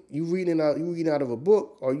mean, you reading out of a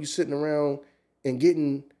book, or you sitting around and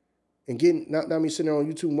getting not me sitting there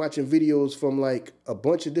on YouTube and watching videos from like a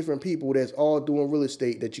bunch of different people that's all doing real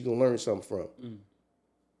estate that you can learn something from. Mm.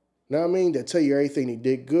 Know what I mean? That tell you everything they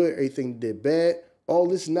did good, everything they did bad. All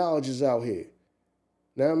this knowledge is out here.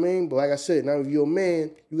 Know what I mean? But like I said, now if you're a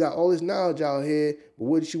man, you got all this knowledge out here, but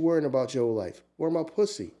what is you worrying about your whole life? Worrying about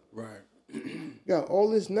pussy. Right. You got all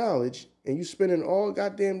this knowledge and you spending all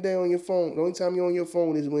goddamn day on your phone. The only time you're on your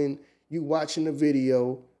phone is when you watching a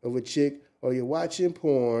video of a chick, or you're watching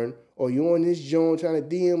porn, or you're on this joint trying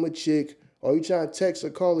to DM a chick, or you trying to text or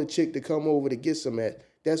call a chick to come over to get some at.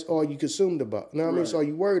 That's all you consumed about. You know what I mean? That's all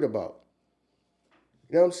you worried about.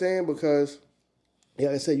 You know what I'm saying? Because, like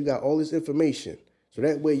I said, you got all this information. So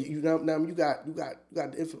that way, you got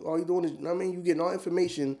all you doing is, you know what I mean? You getting all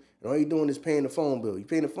information, and all you doing is paying the phone bill. You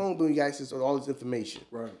paying the phone bill, you got access to all this information.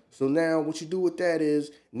 Right. So now, what you do with that is,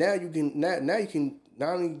 now you can not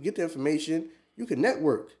only get the information, you can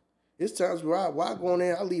network. There's times where I go on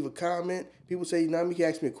there, I leave a comment. People say, you know, you can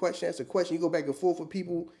ask me a question, ask a question. You go back and forth with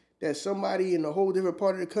people that somebody in a whole different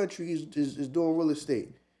part of the country is doing real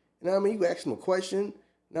estate. You know what I mean? You ask them a question, you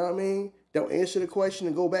know what I mean? They'll answer the question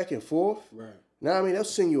and go back and forth. Right. You know what I mean? They'll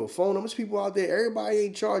send you a phone. There's people out there, everybody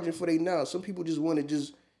ain't charging for they knowledge. Some people just want to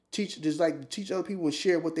just teach other people and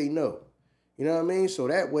share what they know. You know what I mean? So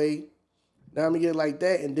that way, you know what I mean, get like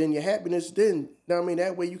that, and then your happiness, then, you know what I mean,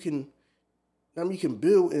 that way you can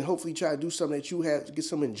build and hopefully try to do something that you have to get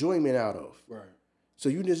some enjoyment out of. Right. So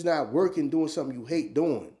you just not working doing something you hate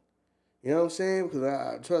doing. You know what I'm saying?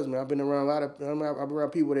 Because trust me, I've been around I've been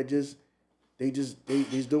around people that they just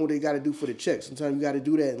doing what they got to do for the check. Sometimes you got to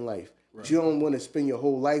do that in life. Right. But you don't want to spend your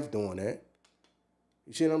whole life doing that.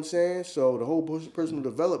 You see what I'm saying? So the whole personal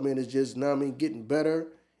development is just, you know what I mean, getting better,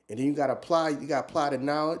 and then you got to apply the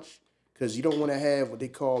knowledge, because you don't want to have what they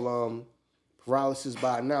call paralysis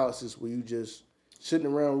by analysis, where you just sitting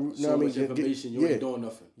around, you know what I mean? Information, you ain't doing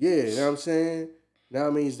nothing. Yeah, you know what I'm saying? Now I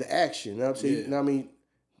mean, it's the action. You know what I'm saying? Yeah. Now I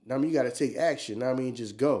mean, you got to take action. Now I mean,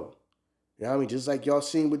 just go. You know what I mean? Just like y'all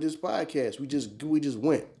seen with this podcast, we just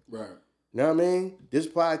went. Right. You know what I mean? This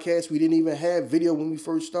podcast, we didn't even have video when we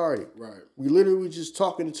first started. Right. We literally were just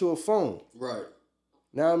talking into a phone. Right.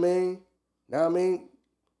 Know what I mean?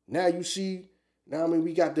 Now you see. Now I mean,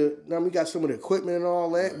 we got some of the equipment and all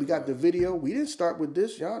that. Right, we got the video. We didn't start with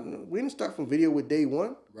this, y'all. We didn't start from video with day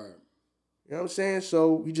one. Right. You know what I'm saying?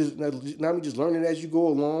 So we just learning as you go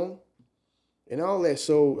along, and all that.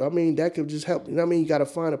 So I mean, that could just help. You know what I mean? You got to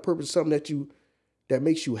find a purpose, something that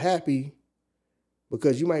makes you happy,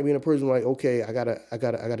 because you might be in a person like, okay, I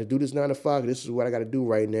gotta do this 9 to 5. This is what I gotta do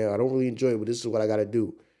right now. I don't really enjoy it, but this is what I gotta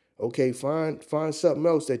do. Okay, find something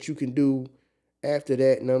else that you can do after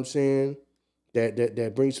that. You know what I'm saying?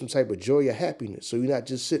 That brings some type of joy or happiness. So you're not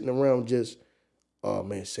just sitting around just, oh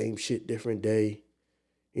man, same shit, different day.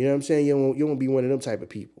 You know what I'm saying? You won't be one of them type of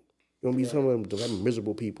people. You won't be some of them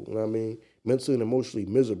miserable people. You know what I mean? Mentally and emotionally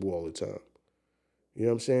miserable all the time. You know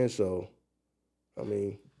what I'm saying? So, I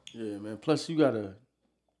mean. Yeah, man. Plus you gotta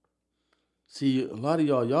see, a lot of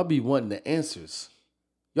y'all be wanting the answers.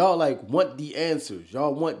 Y'all like want the answers.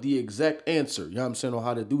 Y'all want the exact answer. You know what I'm saying? On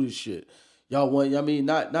how to do this shit. Y'all want, I mean,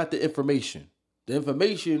 not the information. The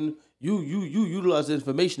information, you utilize the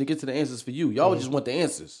information to get to the answers for you. Y'all just want the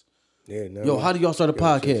answers. Yeah, no. Yo, how do y'all start a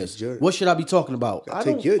podcast? What should I be talking about? I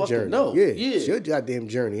take your journey. No. Yeah, it's your goddamn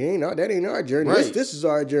journey. That ain't our journey. Right. This is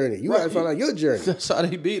our journey. You gotta find out your journey. That's how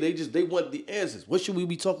they be. They want the answers. What should we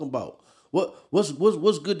be talking about? What's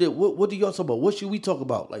good? What do y'all talk about? What should we talk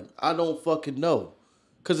about? Like, I don't fucking know.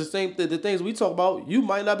 Cause the things we talk about, you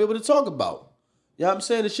might not be able to talk about. You know what I'm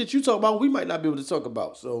saying? The shit you talk about, we might not be able to talk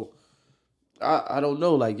about. So I don't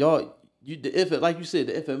know. Like y'all, like you said,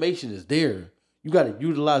 the information is there. You got to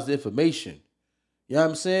utilize the information. You know what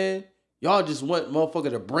I'm saying? Y'all just want motherfucker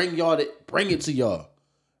to bring it to y'all.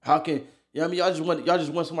 How can You know what I mean? Y'all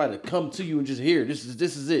just want somebody to come to you and just hear this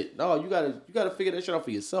is it. No, you gotta figure that shit out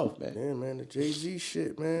for yourself, man. Yeah, man, the Jay-Z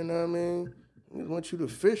shit, man. Know what I mean? I just want you to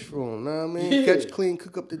fish for him. Know what I mean? Catch, clean,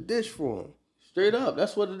 cook up the dish for him. Straight up,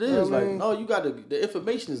 that's what it is. Know what I mean? No, you got the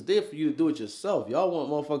information is there for you to do it yourself. Y'all want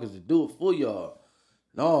motherfuckers to do it for y'all.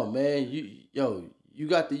 No, man, you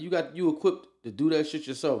equipped to do that shit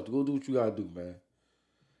yourself. To go do what you gotta do, man.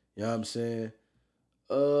 You know what I'm saying?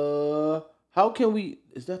 How can we?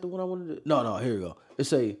 Is that the one I wanted to? No, here we go. It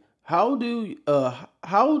say how do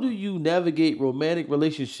you navigate romantic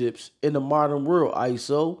relationships in the modern world,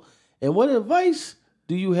 ISO? And what advice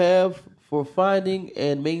do you have for finding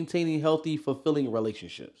and maintaining healthy, fulfilling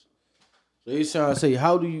relationships? So he's trying to say,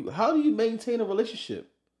 how do you maintain a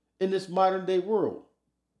relationship in this modern day world?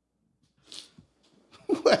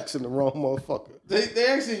 You asking the wrong motherfucker. They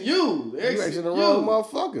asking you. You asking the wrong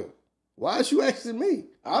motherfucker. Why is you asking me?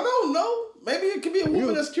 I don't know. Maybe it could be a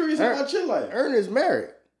woman that's curious about your life. Ern is married.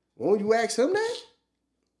 Won't you ask him that?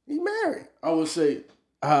 He married. I would say,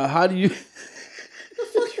 how do you... The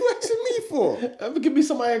fuck you asking me for? It could be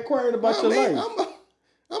somebody inquiring about your life.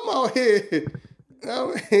 I'm out here.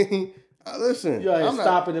 I mean, listen. You out here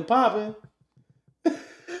stopping and popping.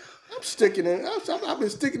 I'm sticking in. I've been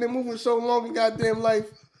sticking and moving so long in goddamn life.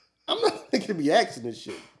 I'm not going to be asking this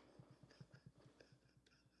shit.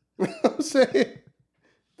 You know what I'm saying?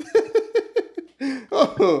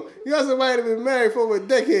 Oh, you got somebody that been married for over a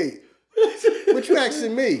decade. What you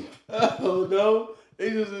asking me? Oh, no. They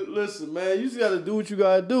just, listen, man, you just got to do what you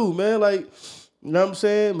got to do, man. Like, you know what I'm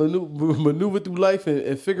saying? Maneuver through life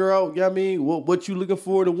and figure out, you know what I mean, what you looking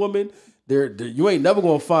for in a woman. You ain't never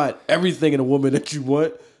going to find everything in a woman that you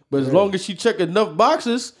want. But as long as she check enough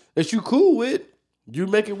boxes that you cool with, you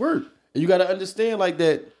make it work. And you got to understand, like,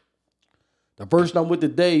 that the person I'm with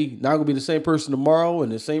today not going to be the same person tomorrow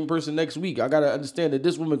and the same person next week. I got to understand that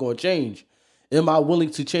this woman going to change. Am I willing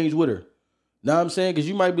to change with her? Know what I'm saying? Because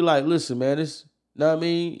you might be like, listen, man, this, know what I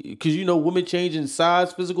mean? Because, you know, women change in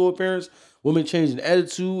size, physical appearance, women change in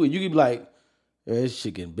attitude, and you can be like, man, this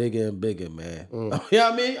shit getting bigger and bigger, man. You know what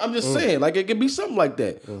I mean? I'm just saying, like, it could be something like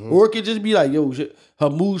that. Or it could just be like, yo, her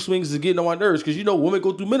mood swings is getting on my nerves because, you know, women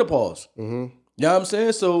go through menopause. You know what I'm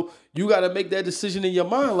saying? So you got to make that decision in your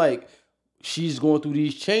mind, like, she's going through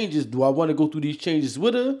these changes. Do I want to go through these changes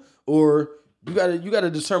with her? Or you gotta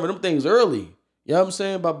determine them things early. You know what I'm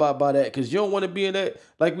saying? By that. Because you don't want to be in that,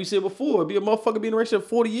 like we said before, be a motherfucker be in a relationship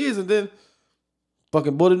 40 years and then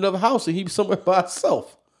fucking bought another house and he be somewhere by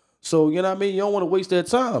himself. So, you know what I mean? You don't want to waste that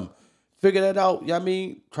time. Figure that out. You know what I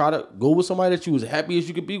mean? Try to go with somebody that you as happy as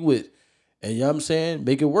you could be with. And you know what I'm saying?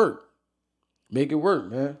 Make it work. Make it work,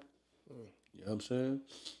 man. You know what I'm saying?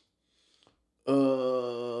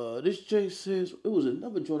 This Jay says, it was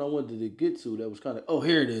another joint I wanted to get to that was kind of, oh,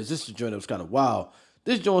 here it is. This is a joint that was kind of wild.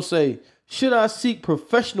 This joint say, should I seek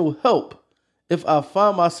professional help if I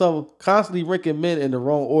find myself constantly ranking men in the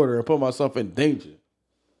wrong order and put myself in danger?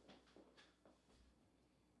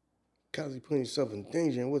 Constantly putting yourself in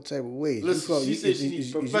danger in what type of ways? Listen, she said she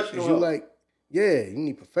needs professional help. Like, yeah, you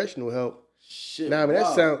need professional help. Shit.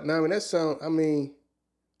 That sound, I mean,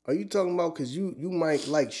 are you talking about because you might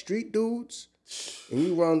like street dudes and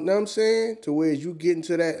you run, you know what I'm saying? To where you get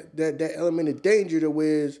into that element of danger to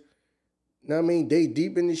where, you know what I mean, they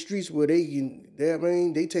deep in the streets where they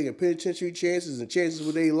taking penitentiary chances and chances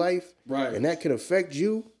with their life. Right. And that can affect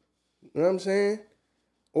you. You know what I'm saying?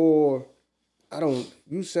 Or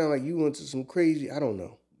you sound like you went to some crazy, I don't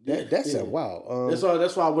know. That sound wild.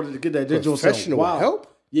 That's why I wanted to get that. Professional help?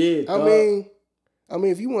 Yeah. I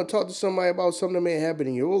mean, if you want to talk to somebody about something that may happen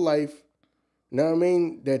in your life, you know what I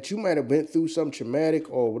mean, that you might have been through something traumatic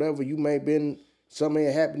or whatever, you might have been, something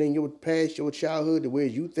that happened in your past, your childhood, the way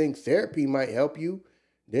you think therapy might help you,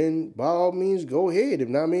 then by all means, go ahead. If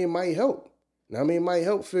not, I mean, it might help. Now, I mean, it might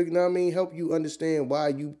help help you understand why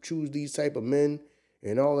you choose these type of men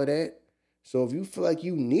and all of that. So if you feel like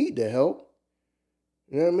you need the help,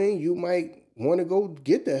 you know what I mean, you might want to go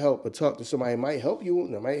get the help or talk to somebody. It might help you.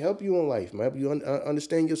 It might help you in life. It might help you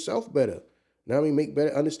understand yourself better. You know what I mean,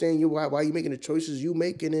 understand why you're making the choices you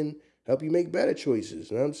making and help you make better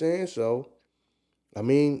choices. You know what I'm saying? So, I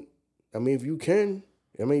mean, if you can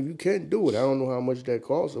do it. I don't know how much that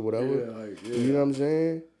costs or whatever. Yeah. You know what I'm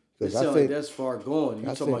saying? It sounds like that's far gone. You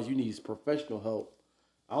talking about you need professional help.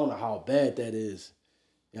 I don't know how bad that is.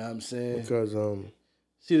 You know what I'm saying? Because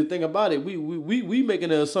see, the thing about it, we making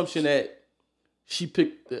the assumption that she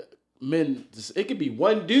picked the men. It could be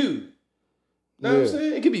one dude. You know what I'm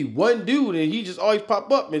saying? It could be one dude and he just always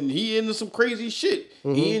pop up and he into some crazy shit.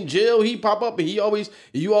 He in jail, he pop up and you always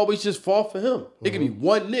just fall for him. It could be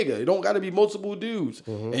one nigga. It don't got to be multiple dudes.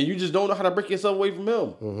 And you just don't know how to break yourself away from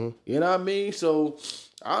him. You know what I mean? So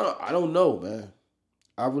I don't know, man.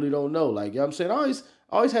 I really don't know. Like, you know what I'm saying? I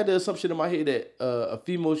always had the assumption in my head that a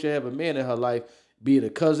female should have a man in her life, be it a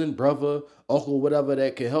cousin, brother, uncle, whatever,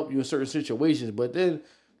 that can help you in certain situations. But then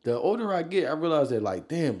the older I get, I realize that, like,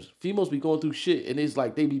 damn, females be going through shit and it's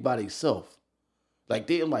like they be by themselves. Like,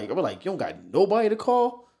 I'm like, you don't got nobody to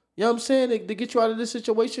call? You know what I'm saying? To get you out of this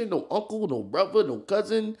situation? No uncle, no brother, no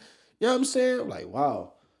cousin. You know what I'm saying? I'm like,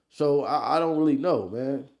 wow. So I don't really know,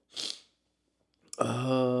 man.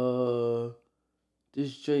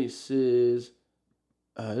 This Jay says,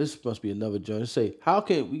 this must be another joint. Say, how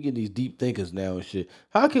can we get these deep thinkers now and shit?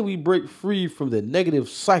 How can we break free from the negative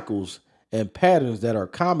cycles and patterns that are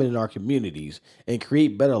common in our communities and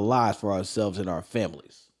create better lives for ourselves and our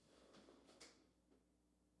families?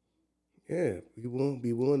 Yeah, be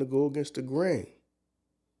willing to go against the grain.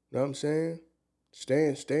 Know what I'm saying?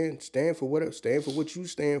 Stand for what you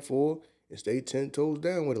stand for and stay 10 toes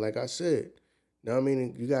down with it. Like I said. Know what I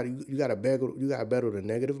mean? You gotta battle the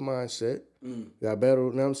negative mindset. You gotta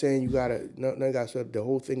battle, know what I'm saying? You gotta the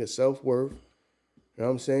whole thing of self-worth. You know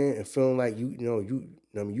what I'm saying? And feeling like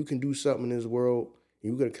you can do something in this world,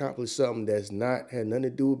 you can accomplish something that's had nothing to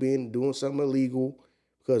do with doing something illegal,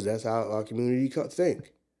 because that's how our community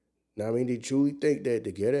think. You know what I mean? They truly think that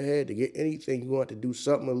to get ahead, to get anything, you want to do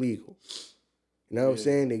something illegal. You know what I'm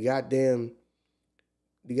saying? They goddamn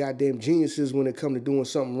geniuses when it comes to doing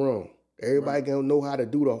something wrong. Everybody gonna know how to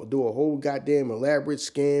do a whole goddamn elaborate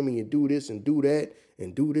scam, and you do this and do that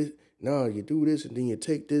and do this. No, you do this and then you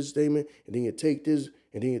take this statement and then you take this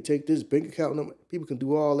and then you take this bank account number. People can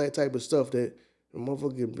do all that type of stuff that the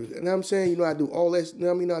motherfucker. You know what I'm saying? I do all that. You know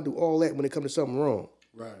what I mean? I do all that when it comes to something wrong.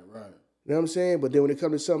 Right. You know what I'm saying? But then when it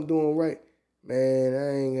comes to something doing right, man,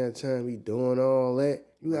 I ain't got time to be doing all that.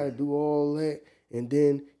 You gotta do all that, and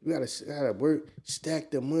then you gotta work,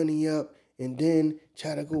 stack the money up. And then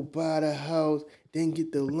try to go buy the house, then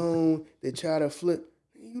get the loan, then try to flip.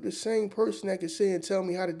 You the same person that can say and tell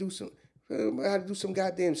me how to do some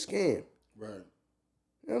goddamn scam. Right.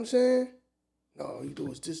 You know what I'm saying? No, you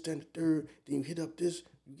do is this, then the third, then you hit up this,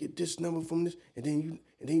 you get this number from this, and then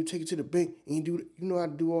you take it to the bank and you know how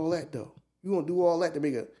to do all that though. You gonna do all that to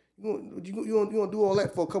make you gonna do all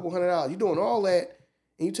that for a couple $100. You doing all that,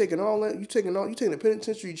 and you taking the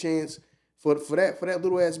penitentiary chance for that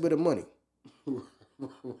little ass bit of money.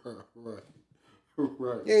 Right.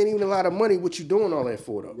 It ain't even a lot of money what you doing all that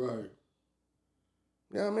for though. Right.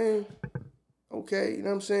 You know what I mean? Okay, you know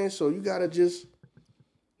what I'm saying? So you gotta just,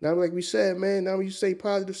 now like we said, man, now when you stay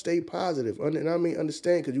positive, stay positive. And I mean,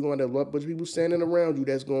 understand, because you're gonna have a bunch of people standing around you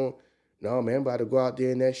that's going, no man, I'm about to go out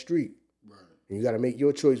there in that street. Right. And you gotta make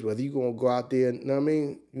your choice whether you're gonna go out there, you know what I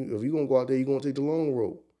mean? If you're gonna go out there, you're gonna take the long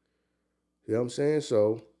road. You know what I'm saying?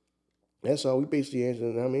 So that's all we basically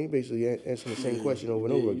answering. I mean, basically answering the same question over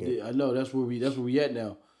and over again. I know that's where we at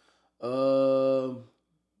now.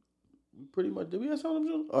 Pretty much. Did we answer all of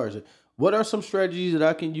them? All right. What are some strategies that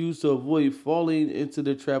I can use to avoid falling into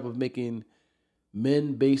the trap of making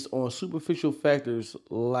men based on superficial factors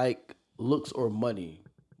like looks or money?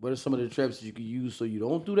 What are some of the traps that you can use so you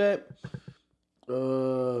don't do that?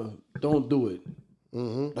 Don't do it.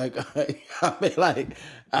 Mm-hmm. Like I mean, like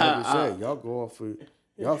I said, y'all go off for.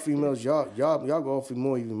 Y'all females, y'all go off with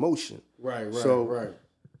more emotion. Right.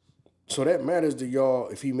 So that matters to y'all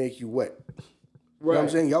if he make you wet. Right. You know what I'm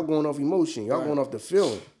saying? Y'all going off emotion. Y'all going off the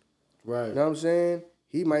feeling. Right. You know what I'm saying?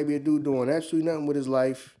 He might be a dude doing absolutely nothing with his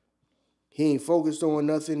life. He ain't focused on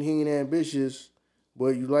nothing. He ain't ambitious. But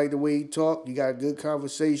you like the way he talk. You got a good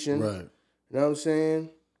conversation. Right. You know what I'm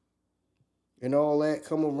saying? And all that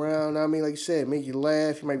come around. I mean, like you said, make you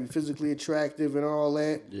laugh. He might be physically attractive and all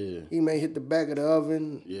that. Yeah. He may hit the back of the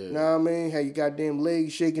oven. Yeah. You know what I mean? How you goddamn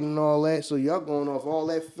legs shaking and all that. So y'all going off all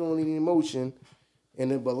that feeling and emotion.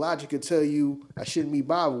 And then, but logic could tell you I shouldn't be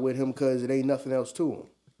bothered with him because it ain't nothing else to him.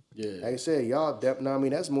 Yeah. Like I said, y'all, I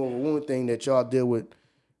mean, that's more of a woman thing that y'all deal with.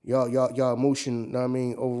 Y'all emotion, you know what I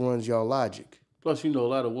mean, overruns y'all logic. Plus, you know, a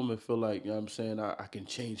lot of women feel like, you know what I'm saying, I can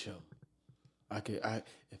change him. I can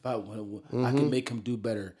make him do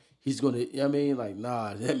better. He's gonna, you know what I mean, like,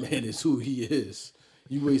 nah, that man is who he is.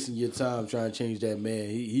 You wasting your time trying to change that man.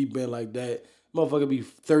 He been like that. Motherfucker be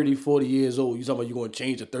 30, 40 years old. You talking about you gonna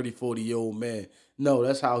change a 30, 40-year-old man. No,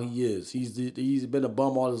 that's how he is. He's been a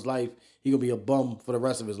bum all his life. He gonna be a bum for the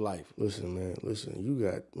rest of his life. Listen, man, you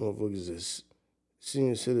got motherfuckers that's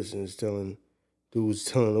senior citizens telling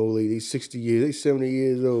old lady, they 60 years, they 70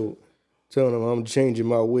 years old, telling them I'm changing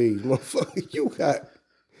my ways. Motherfucker, you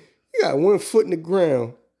got 1 foot in the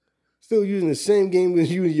ground, still using the same game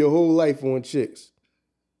as you used your whole life on chicks.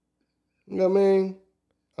 You know what I mean?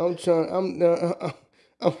 I'm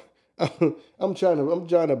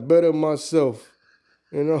trying to better myself.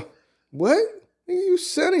 You know what? You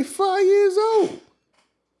 75 years old.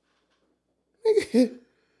 Nigga,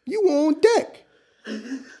 you on deck.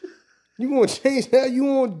 You gonna change now? You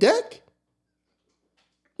on deck?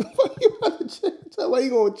 What you about to change? Tell me you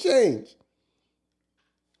gonna change.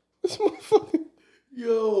 This motherfucker.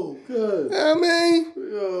 Yo, good. I mean,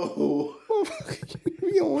 yo,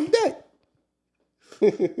 motherfucker, you on deck.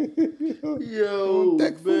 Yo, on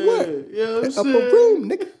deck for man. what? Yo, the upper room,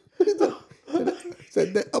 nigga.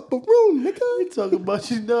 Said the upper room, nigga. You talking about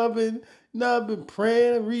you now I've been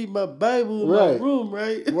praying and reading my Bible in my room,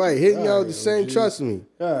 right? Right, hitting y'all the same. Trust me.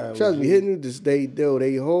 Trust me, hitting you this they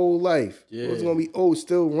whole life. Yeah. It's gonna be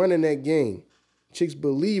still running that game. Chicks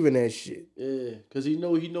believe in that shit. Yeah, because he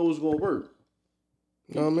knows it's gonna work.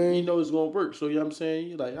 You know what I mean? He knows it's gonna work. So you know what I'm saying?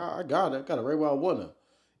 You're like, I got it right where I wanna.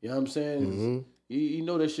 You know what I'm saying? Mm-hmm. You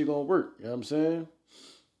know that shit gonna work. You know what I'm saying?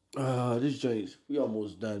 This joint, we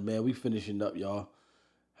almost done, man. We finishing up, y'all.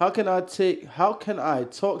 How can I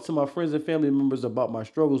talk to my friends and family members about my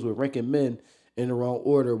struggles with ranking men in the wrong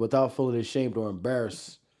order without feeling ashamed or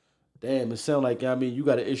embarrassed? Damn, it sounds like, I mean, you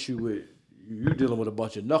got an issue with, you dealing with a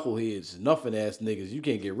bunch of knuckleheads, nothing ass niggas. You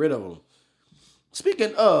can't get rid of them.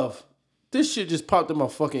 Speaking of, this shit just popped in my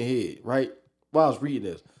fucking head, right? While I was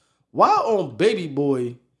reading this. Why on Baby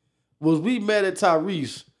Boy was we mad at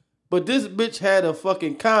Tyrese, but this bitch had a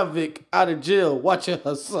fucking convict out of jail watching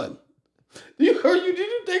her son? Did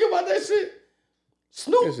you think about that shit?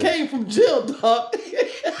 Snoop came from jail, dog.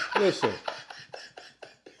 Listen.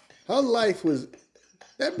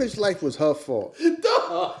 That bitch life was her fault.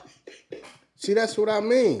 Dog. See, that's what I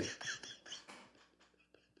mean.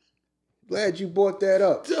 Glad you brought that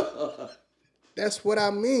up. Dog. That's what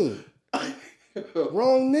I mean.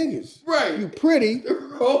 Wrong niggas. Right. You pretty.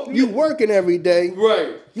 You working every day.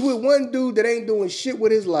 Right. You with one dude that ain't doing shit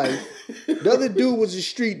with his life. The other dude was a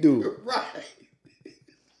street dude. Right.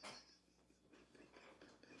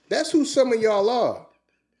 That's who some of y'all are.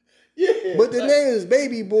 Yeah. But the name is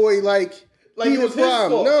Baby Boy, like he the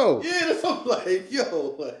problem. No. Yeah, that's what I'm like,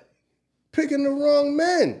 yo. What? Picking the wrong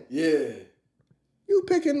men. Yeah. You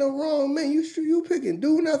picking the wrong men. You picking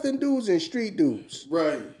do-nothing dudes and street dudes.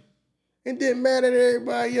 Right. And then mad at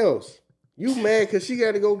everybody else. You mad because she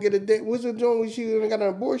got to go get a date. What's it doing when she got an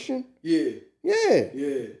abortion? Yeah. Yeah.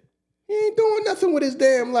 Yeah. He ain't doing nothing with his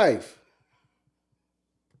damn life.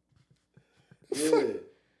 Yeah.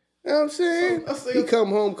 You know what I'm saying? He come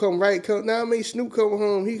home, now I mean Snoop come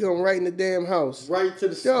home, he come right in the damn house. Right to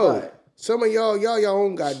the spot. Some of y'all your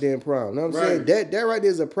own goddamn problem. You know what I'm saying? That right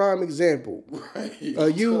there is a prime example. Right.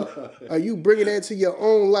 Are you bringing that to your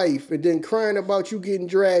own life and then crying about you getting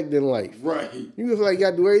dragged in life? Right. You feel like you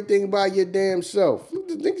got to do everything by your damn self. What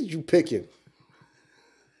the niggas you picking?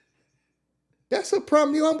 That's a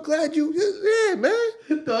problem. Yo, I'm glad you, yeah, man.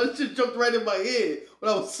 No, that shit jumped right in my head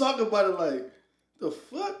when I was talking about it like, the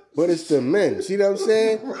fuck? But it's the men. See what I'm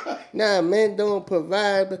saying? Right. Nah, men don't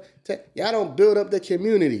provide. Y'all don't build up the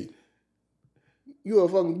community. You a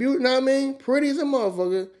fucking beauty, know what I mean? Pretty as a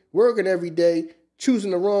motherfucker, working every day,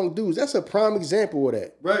 choosing the wrong dudes. That's a prime example of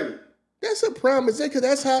that. Right. That's a prime example,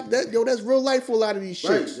 because that's real life for a lot of these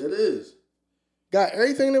chicks. Right, it is. Got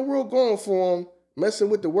everything in the world going for them,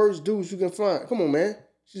 messing with the worst dudes you can find. Come on, man.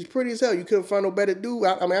 She's pretty as hell. You couldn't find no better dude.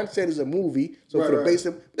 I mean, I understand it's a movie, so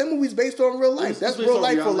that movie's based on real life. That's real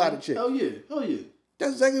life for a lot of chicks. Hell yeah. Hell yeah.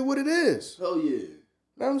 That's exactly what it is. Hell yeah.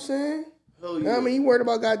 Know what I'm saying? Hell yeah. Now, I mean, you worried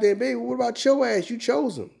about goddamn baby. What about your ass? You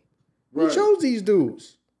chose them. Right. You chose these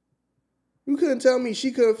dudes. You couldn't tell me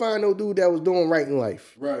she couldn't find no dude that was doing right in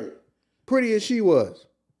life. Right. Pretty as she was.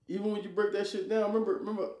 Even when you break that shit down,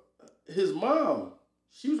 remember his mom,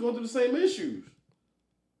 she was going through the same issues.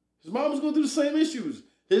 His mom was going through the same issues.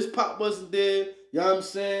 His pop wasn't there. You know what I'm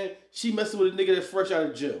saying? She messing with a nigga that's fresh out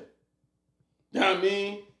of jail. You know what I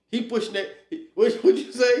mean? He pushing that. What'd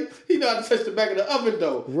you say? He know how to touch the back of the oven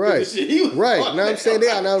though. Right. He was right. Now I'm saying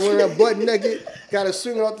that. Now when that butt naked, got to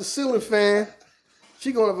swing off the ceiling fan.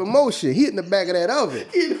 She going off emotion. He in the back of that oven.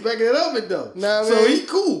 He in the back of that oven though. Now so he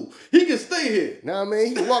cool. He can stay here. Now I mean,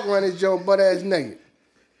 he can walk around his joint butt ass naked.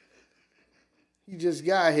 He just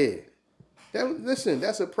got here. Listen,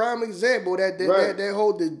 that's a prime example that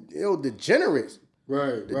whole degeneracy.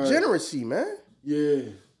 Right. Degeneracy, man. Yeah.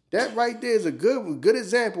 That right there is a good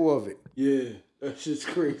example of it. Yeah. That shit's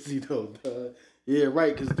crazy though, dog. Yeah,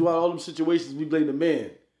 right. Because throughout all them situations, we blame the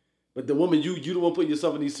man. But the woman, you don't want to put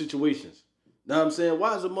yourself in these situations. Know what I'm saying?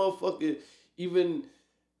 Why is a motherfucker even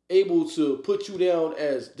able to put you down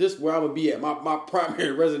as this where I'm gonna be at my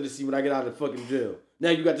primary residency when I get out of the fucking jail? Now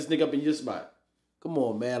you got this nigga up in your spot. Come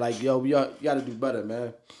on, man. Like, yo, you gotta do better,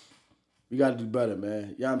 man. We gotta do better,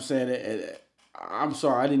 man. You know what I'm saying? And I'm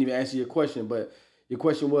sorry, I didn't even answer your question, but your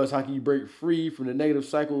question was, how can you break free from the negative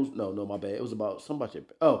cycles? No, my bad. It was about somebody.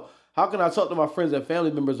 Oh, how can I talk to my friends and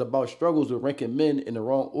family members about struggles with ranking men in the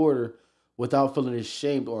wrong order without feeling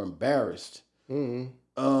ashamed or embarrassed?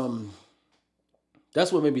 Mm-hmm.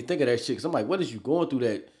 That's what made me think of that shit. Cause I'm like, what is you going through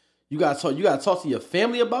that? You gotta talk to your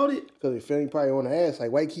family about it? Because your family probably on the ass. Like,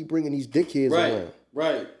 why you keep bringing these dickheads around?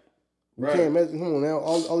 Right. You can't mess. Come on now,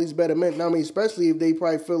 all these better men. Now, I mean, especially if they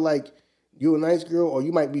probably feel like you're a nice girl or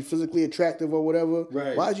you might be physically attractive or whatever.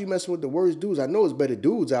 Right. Why is you messing with the worst dudes? I know it's better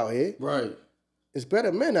dudes out here. Right. It's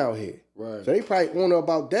better men out here. Right. So they probably want to know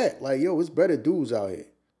about that. Like, yo, it's better dudes out here.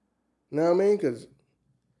 You know what I mean? Because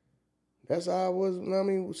that's how I was, you know what I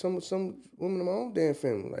mean, with some women in my own damn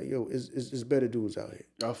family. Like, yo, it's better dudes out here.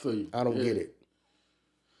 I feel you. I don't get it.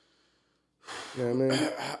 You know what I mean?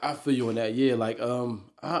 I feel you on that. Yeah, like,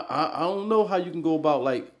 I don't know how you can go about,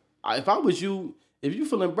 like, if I was you, if you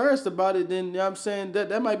feel embarrassed about it, then, you know what I'm saying,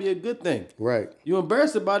 that might be a good thing. Right. You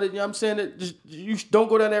embarrassed about it, you know what I'm saying, that just, you don't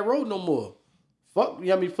go down that road no more. Fuck, you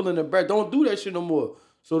know what I mean, feeling embarrassed. Don't do that shit no more.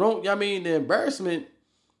 So don't, you know what I mean, the embarrassment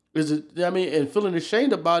is, you know what I mean, and feeling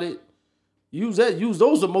ashamed about it, use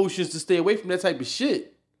those emotions to stay away from that type of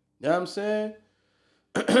shit. You know what I'm saying?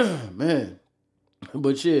 Man.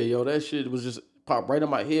 But yeah, yo, that shit was just popped right in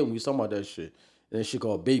my head when we talking about that shit. And that shit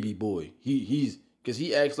called Baby Boy. Cause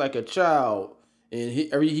he acts like a child and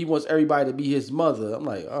he wants everybody to be his mother. I'm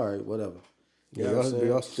like, all right, whatever. You know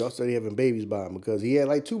what y'all started having babies by him because he had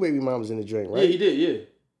like 2 baby mamas in the drink, right? Yeah, he did, yeah.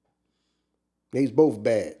 They's both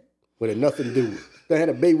bad with a nothing dude. They had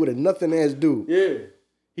a baby with a nothing ass dude. Yeah.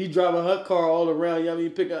 He driving her car all around, you know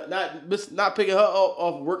what I mean, not picking her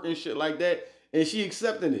off work and shit like that, and she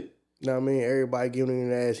accepting it. Know what I mean? Everybody giving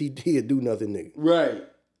him an ass. He'd do nothing, nigga. Right.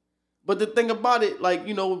 But the thing about it, like,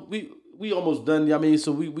 you know, we almost done, you know what I mean?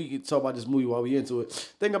 So we can talk about this movie while we into it.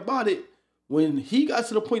 Thing about it, when he got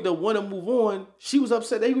to the point that wanted to move on, she was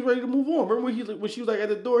upset that he was ready to move on. Remember when she was like at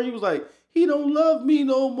the door, he was like, he don't love me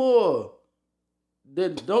no more.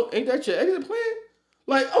 Then ain't that your exit plan?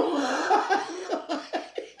 Like,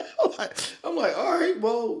 I'm like, all right,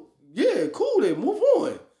 well, yeah, cool then, move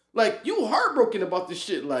on. Like, you heartbroken about this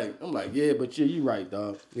shit. Like, I'm like, yeah, but yeah, you right,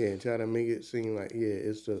 dog. Yeah, and try to make it seem like, yeah,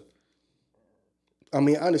 it's the... I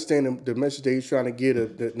mean, I understand the message that he's trying to get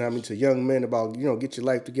to young men about, you know, get your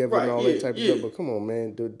life together and all that type of stuff. But come on,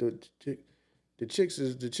 man, the chicks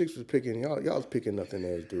was picking, y'all was picking nothing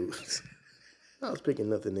ass dudes. I was picking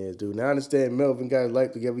nothing ass dude. Now I understand Melvin got his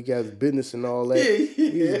life together, he got his business and all that. Yeah.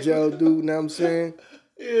 He's a jail dude, you know what I'm saying?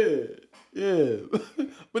 Yeah.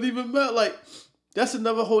 But even Mel, like, that's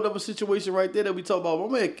another whole other situation right there that we talk about.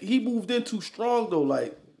 My man, he moved in too strong though.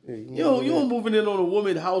 Like, you don't moving in on a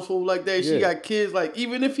woman household like that. She got kids. Like,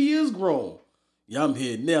 even if he is grown, yeah, I'm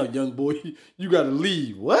here now, young boy. You gotta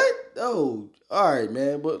leave. What? Oh, all right,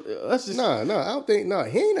 man. But that's just I don't think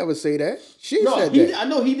he ain't never say that. She said that. I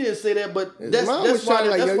know he didn't say that, but that's why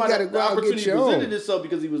the opportunity presented itself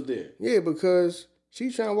because he was there. Yeah, because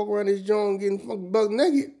she's trying to walk around this joint getting fucking buck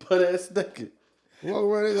naked. Butt ass naked. Walk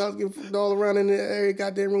around his house, get fucked all around in the area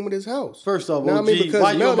goddamn room of his house. First off, why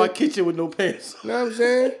you in my kitchen with no pants? You know what I'm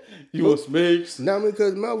saying? You want smeggs? Now,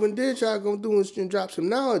 because Melvin did try to go through and drop some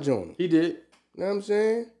knowledge on him. He did. You know what I'm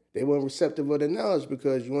saying? They weren't receptive of the knowledge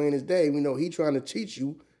because you ain't his day. We know he trying to teach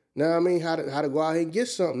you, know what I mean, how to go out here and get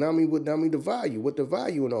something. Know what I mean, the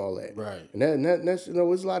value and all that. Right. And that's, you know,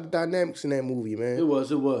 there's a lot of dynamics in that movie, man. It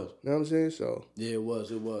was. You know what I'm saying? So. Yeah, it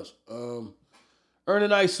was. Ern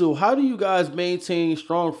and Iso, how do you guys maintain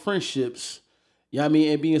strong friendships, you know what I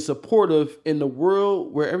mean, and being supportive in the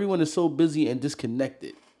world where everyone is so busy and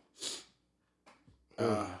disconnected?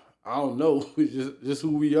 I don't know. It's just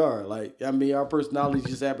who we are. Like, I mean, our personalities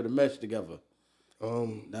just happen to mesh together.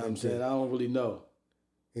 Know what I'm saying? I don't really know.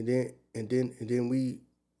 And then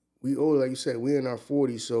we older, like you said, we in our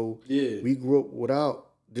 40s, so we grew up without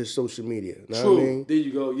this social media. Know True. What I mean? There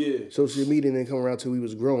you go, yeah. Social media didn't come around till we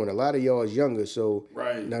was growing. A lot of y'all is younger, so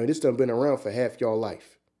now this done been around for half y'all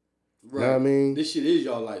life. Right. Know what I mean? This shit is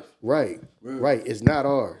y'all life. Right. It's not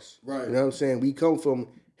ours. Right. You know what I'm saying? We come from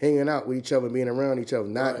hanging out with each other, being around each other,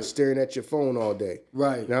 not staring at your phone all day.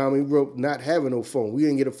 Right. Now, I mean, we grew up not having no phone. We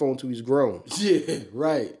didn't get a phone till we was grown. Yeah,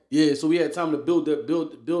 right. Yeah, so we had time to build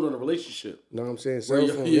on a relationship. You know what I'm saying? Cell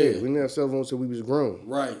phone, we didn't have cell phones till we was grown.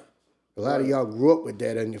 Right. A lot of y'all grew up with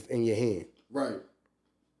that in your hand. Right.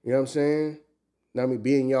 You know what I'm saying? I mean,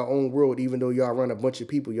 be in your own world, even though y'all run a bunch of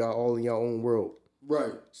people, y'all all in your own world.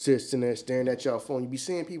 Right. Sitting there staring at y'all phone. You be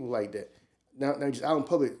seeing people like that. Now just out in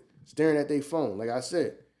public, staring at their phone. Like I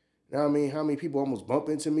said, now I mean, how many people almost bump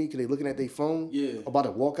into me because they looking at their phone? Yeah. About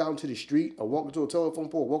to walk out into the street or walk into a telephone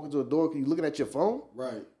pole, walk into a door because you looking at your phone?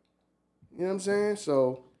 Right. You know what I'm saying?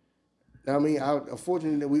 So, I mean,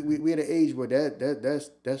 unfortunately, we at an age where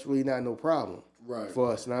that's really not no problem. Right.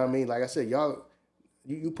 For us. You know what I mean? Like I said, y'all,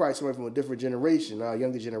 you probably somebody from a different generation, a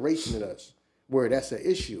younger generation than us, where that's an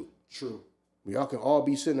issue. True. Y'all can all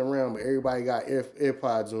be sitting around, but everybody got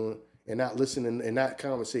AirPods on and not listening and not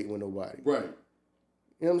conversating with nobody. Right.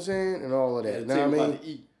 You know what I'm saying? And all of that. You know what I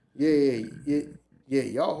mean? Yeah.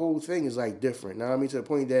 Y'all whole thing is like different. Now I mean, to the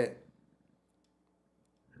point that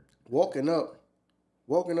walking up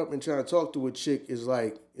and trying to talk to a chick is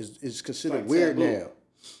like is considered like weird taboo. Now.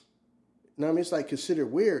 You know what I mean? It's like considered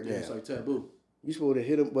weird now. It's like taboo. You supposed to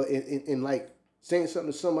hit them, but in like saying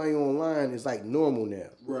something to somebody online is like normal now.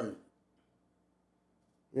 Right.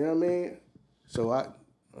 You know what I mean? So I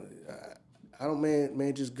don't,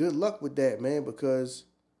 man, just good luck with that, man, because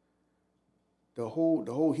the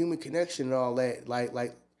whole human connection and all that,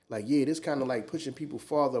 like yeah, this kind of like pushing people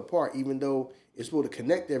farther apart, even though it's supposed to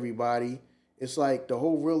connect everybody. It's like the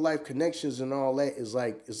whole real life connections and all that is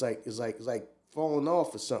like falling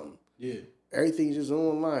off or something. Yeah. Everything's just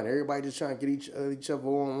online. Everybody just trying to get each other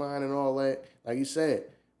online and all that. Like you said,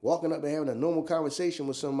 walking up and having a normal conversation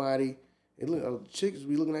with somebody. Chicks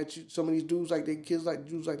be looking at you, some of these dudes like they kids like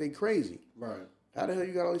dudes like they crazy. Right. How the hell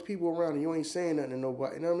you got all these people around and you ain't saying nothing to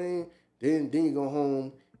nobody? You know what I mean? Then you go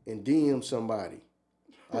home and DM somebody.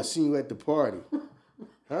 I seen you at the party.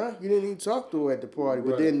 Huh? You didn't even talk to her at the party.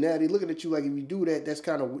 But then now they looking at you like if you do that, that's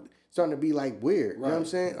kind of starting to be like weird. You know what I'm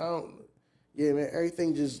saying? Yeah, man,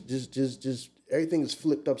 everything just everything is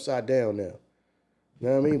flipped upside down now. You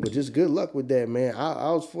know what I mean? But just good luck with that, man.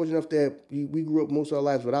 I was fortunate enough that we grew up most of our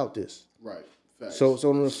lives without this. Right. Facts. So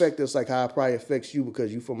it affects us like how it probably affects you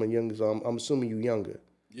because you from a younger. So I'm assuming you younger.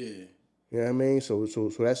 Yeah. You know what I mean? So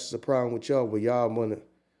that's the problem with y'all. But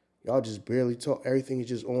y'all just barely talk. Everything is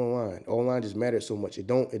just online. Online just matters so much. It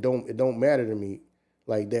don't matter to me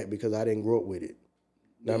like that because I didn't grow up with it.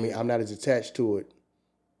 You know what I mean? I'm not as attached to it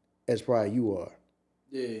as probably you are.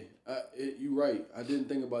 Yeah, you're right. I didn't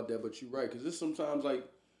think about that, but you're right. Because it's sometimes like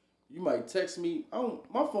you might text me.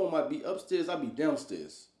 My phone might be upstairs. I be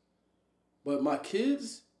downstairs. But my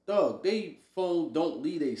kids, dog, they phone don't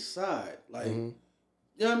leave their side. Like, you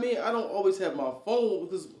know what I mean? I don't always have my phone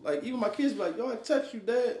because, like, even my kids be like, yo, I text you,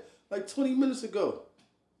 Dad, like 20 minutes ago.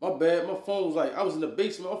 My bad. My phone was like, I was in the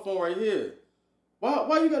basement. My phone right here.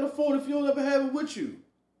 Why you got a phone if you don't ever have it with you?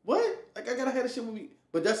 What? Like, I gotta have that shit with me.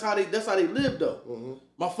 But that's how they live though.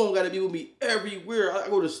 My phone gotta be with me everywhere. I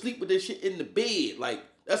go to sleep with this shit in the bed. Like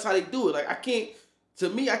that's how they do it. Like I can't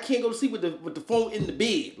go to sleep with the phone in the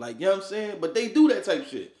bed. Like you know what I'm saying? But they do that type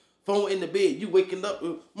shit. Phone in the bed. You waking up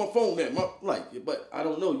with my phone there. But I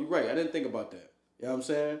don't know. You're right. I didn't think about that. You know what I'm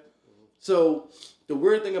saying? So the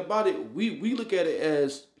weird thing about it, we look at it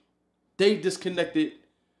as they disconnected,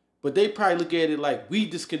 but they probably look at it like we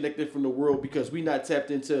disconnected from the world because we not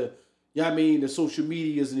tapped into. You know what I mean? The social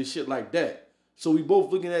medias and the shit like that. So we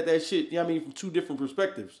both looking at that shit, you know what I mean, from two different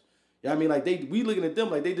perspectives. You know what I mean? Like we looking at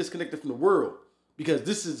them like they disconnected from the world because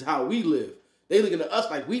this is how we live. They looking at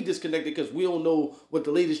us like we disconnected because we don't know what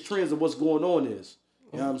the latest trends of what's going on is.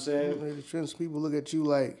 You know what I'm saying? Latest trends, people look at you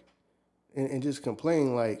like and just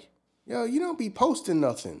complain like, yo, you don't be posting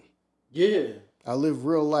nothing. Yeah. I live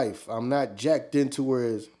real life. I'm not jacked into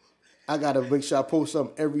whereas I gotta make sure I post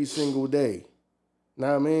something every single day. Know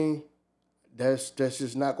what I mean? That's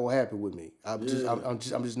just not gonna happen with me. I'm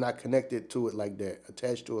just not connected to it like that,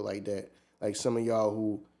 attached to it like that. Like some of y'all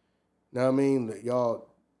who, know what I mean? Y'all,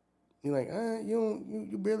 you're like,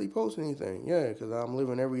 you barely post anything. Yeah, because I'm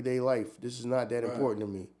living everyday life. This is not that important to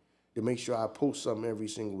me to make sure I post something every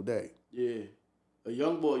single day. Yeah, a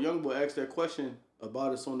young boy asked that question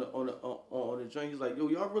about us on the joint. He's like, yo,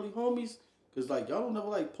 y'all really homies? Cause like y'all don't never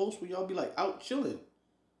like post when y'all be like out chilling.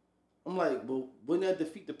 I'm like, well, wouldn't that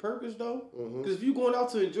defeat the purpose, though? Because if you going out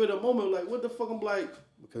to enjoy the moment, like, what the fuck I'm like?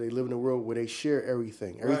 Because they live in a world where they share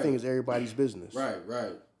everything. Everything is everybody's business. Right. You know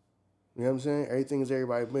what I'm saying? Everything is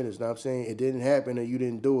everybody's business. Now I'm saying it didn't happen or you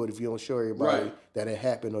didn't do it if you don't show everybody that it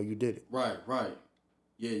happened or you did it. Right.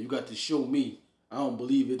 Yeah, you got to show me. I don't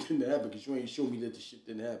believe it didn't happen because you ain't show me that the shit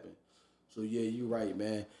didn't happen. So, yeah, you right,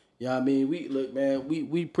 man. You know what I mean?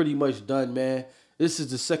 We pretty much done, man. This is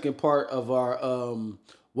the second part of our...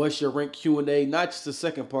 What's your rank Q&A? Not just the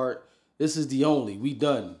second part. This is the only. We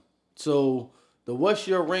done. So the what's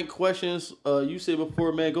your rank questions, you said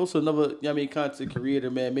before, man, go to another, content creator,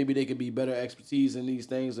 man. Maybe they could be better expertise in these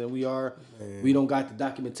things than we are. Man. We don't got the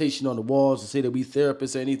documentation on the walls to say that we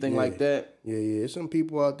therapists or anything like that. Yeah. Some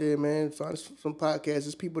people out there, man, find some podcasts.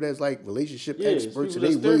 There's people that's like relationship experts, and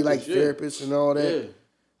they really like therapists and all that.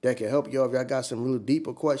 That can help y'all if y'all got some really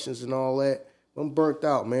deeper questions and all that. I'm burnt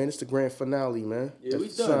out, man. It's the grand finale, man. Yeah, we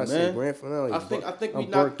done, man. Grand finale. I think we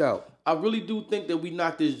burnt out. I really do think that we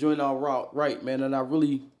knocked this joint out right, man. And I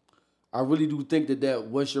really do think that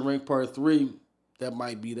What's Your Rank Part 3, that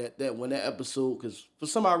might be that when that episode, because for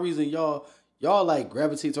some odd reason y'all like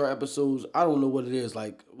gravitate to our episodes. I don't know what it is,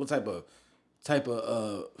 like what type of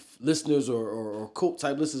listeners or cult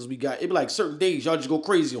type listeners we got. It be like certain days y'all just go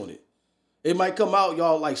crazy on it. It might come out,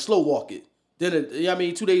 y'all like slow walk it. Then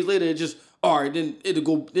 2 days later it just all right, then it'll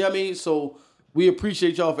go. So we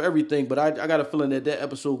appreciate y'all for everything, but I got a feeling that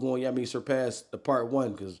episode going, surpassed the part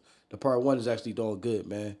 1, because the part 1 is actually doing good,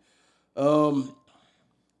 man.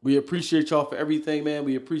 We appreciate y'all for everything, man.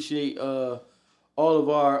 We appreciate all of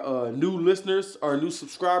our new listeners, our new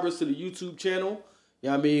subscribers to the YouTube channel.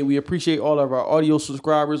 We appreciate all of our audio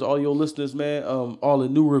subscribers, audio listeners, man. All the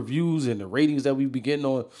new reviews and the ratings that we've been getting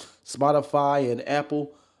on Spotify and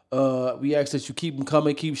Apple. We ask that you keep them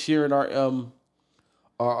coming, keep sharing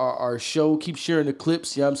our show, keep sharing the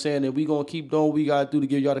clips, you know what I'm saying? And we gonna keep doing what we gotta do to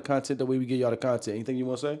give y'all the content the way we give y'all the content. Anything you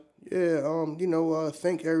wanna say? Yeah,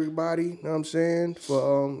 thank everybody, you know what I'm saying,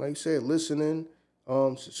 for like you said, listening,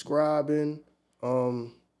 subscribing,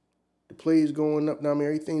 the plays going up,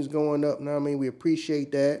 everything's going up, we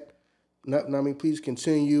appreciate that. Please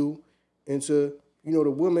continue. Into,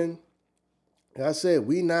 the women. Like I said,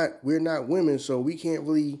 we're not women, so we can't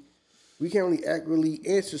really accurately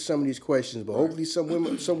answer some of these questions. But hopefully,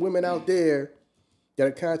 some women out there that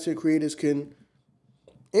are content creators can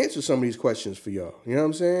answer some of these questions for y'all. You know what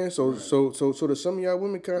I'm saying? So to some of y'all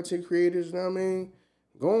women content creators, you know what I mean,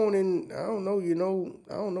 go on and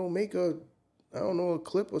make a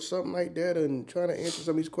clip or something like that, and try to answer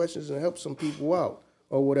some of these questions and help some people out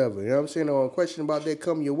or whatever. You know what I'm saying? Or a question about that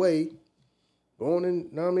come your way. Go on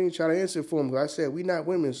and, try to answer for them. Like I said, we not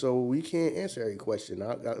women, so we can't answer every question.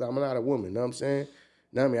 I'm not a woman, know what I'm saying?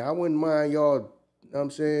 I wouldn't mind y'all,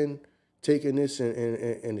 taking this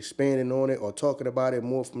and expanding on it or talking about it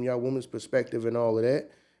more from y'all woman's perspective and all of that.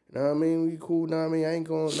 We cool, I ain't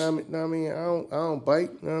going, I don't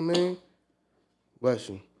bite, Bless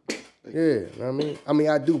you.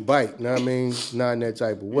 Yeah, I do bite, not in that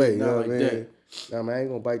type of way, you know what I mean? I ain't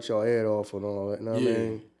gonna bite y'all head off and all that, know what I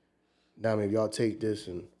mean? If y'all take this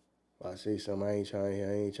and if I say something, I ain't trying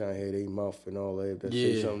to hear their mouth and all that. If they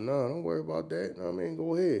say something, no, don't worry about that.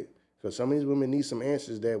 Go ahead. Because some of these women need some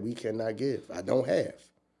answers that we cannot give. I don't have.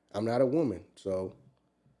 I'm not a woman, so.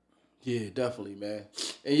 Yeah, definitely, man.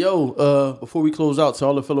 And before we close out, to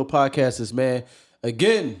all the fellow podcasters, man,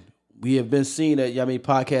 again, we have been seeing that,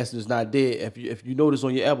 podcasting is not dead. If you notice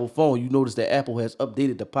on your Apple phone, you notice that Apple has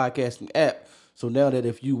updated the podcasting app. So now that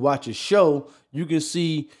if you watch a show, you can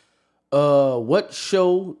see what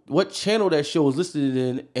channel that show is listed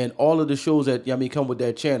in, and all of the shows that come with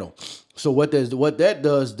that channel. So what that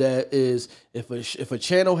does is if a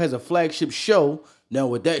channel has a flagship show, now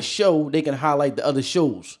with that show they can highlight the other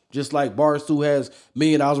shows, just like Barstool has $1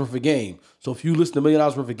 million worth of game. So if you listen to $1 million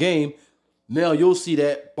worth of game, now you'll see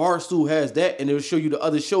that Barstool has that, and it'll show you the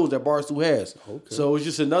other shows that Barstool has. Okay. So it's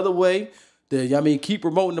just another way that, keep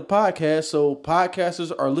promoting the podcast. So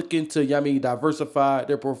podcasters are looking to, diversify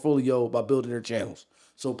their portfolio by building their channels.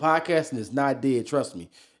 So podcasting is not dead. Trust me.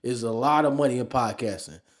 There's a lot of money in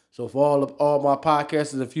podcasting. So for all my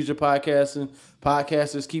podcasters and future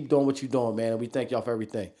podcasters, keep doing what you're doing, man. And we thank y'all for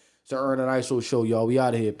everything. It's the Ern and Iso show, y'all. We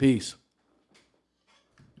out of here. Peace.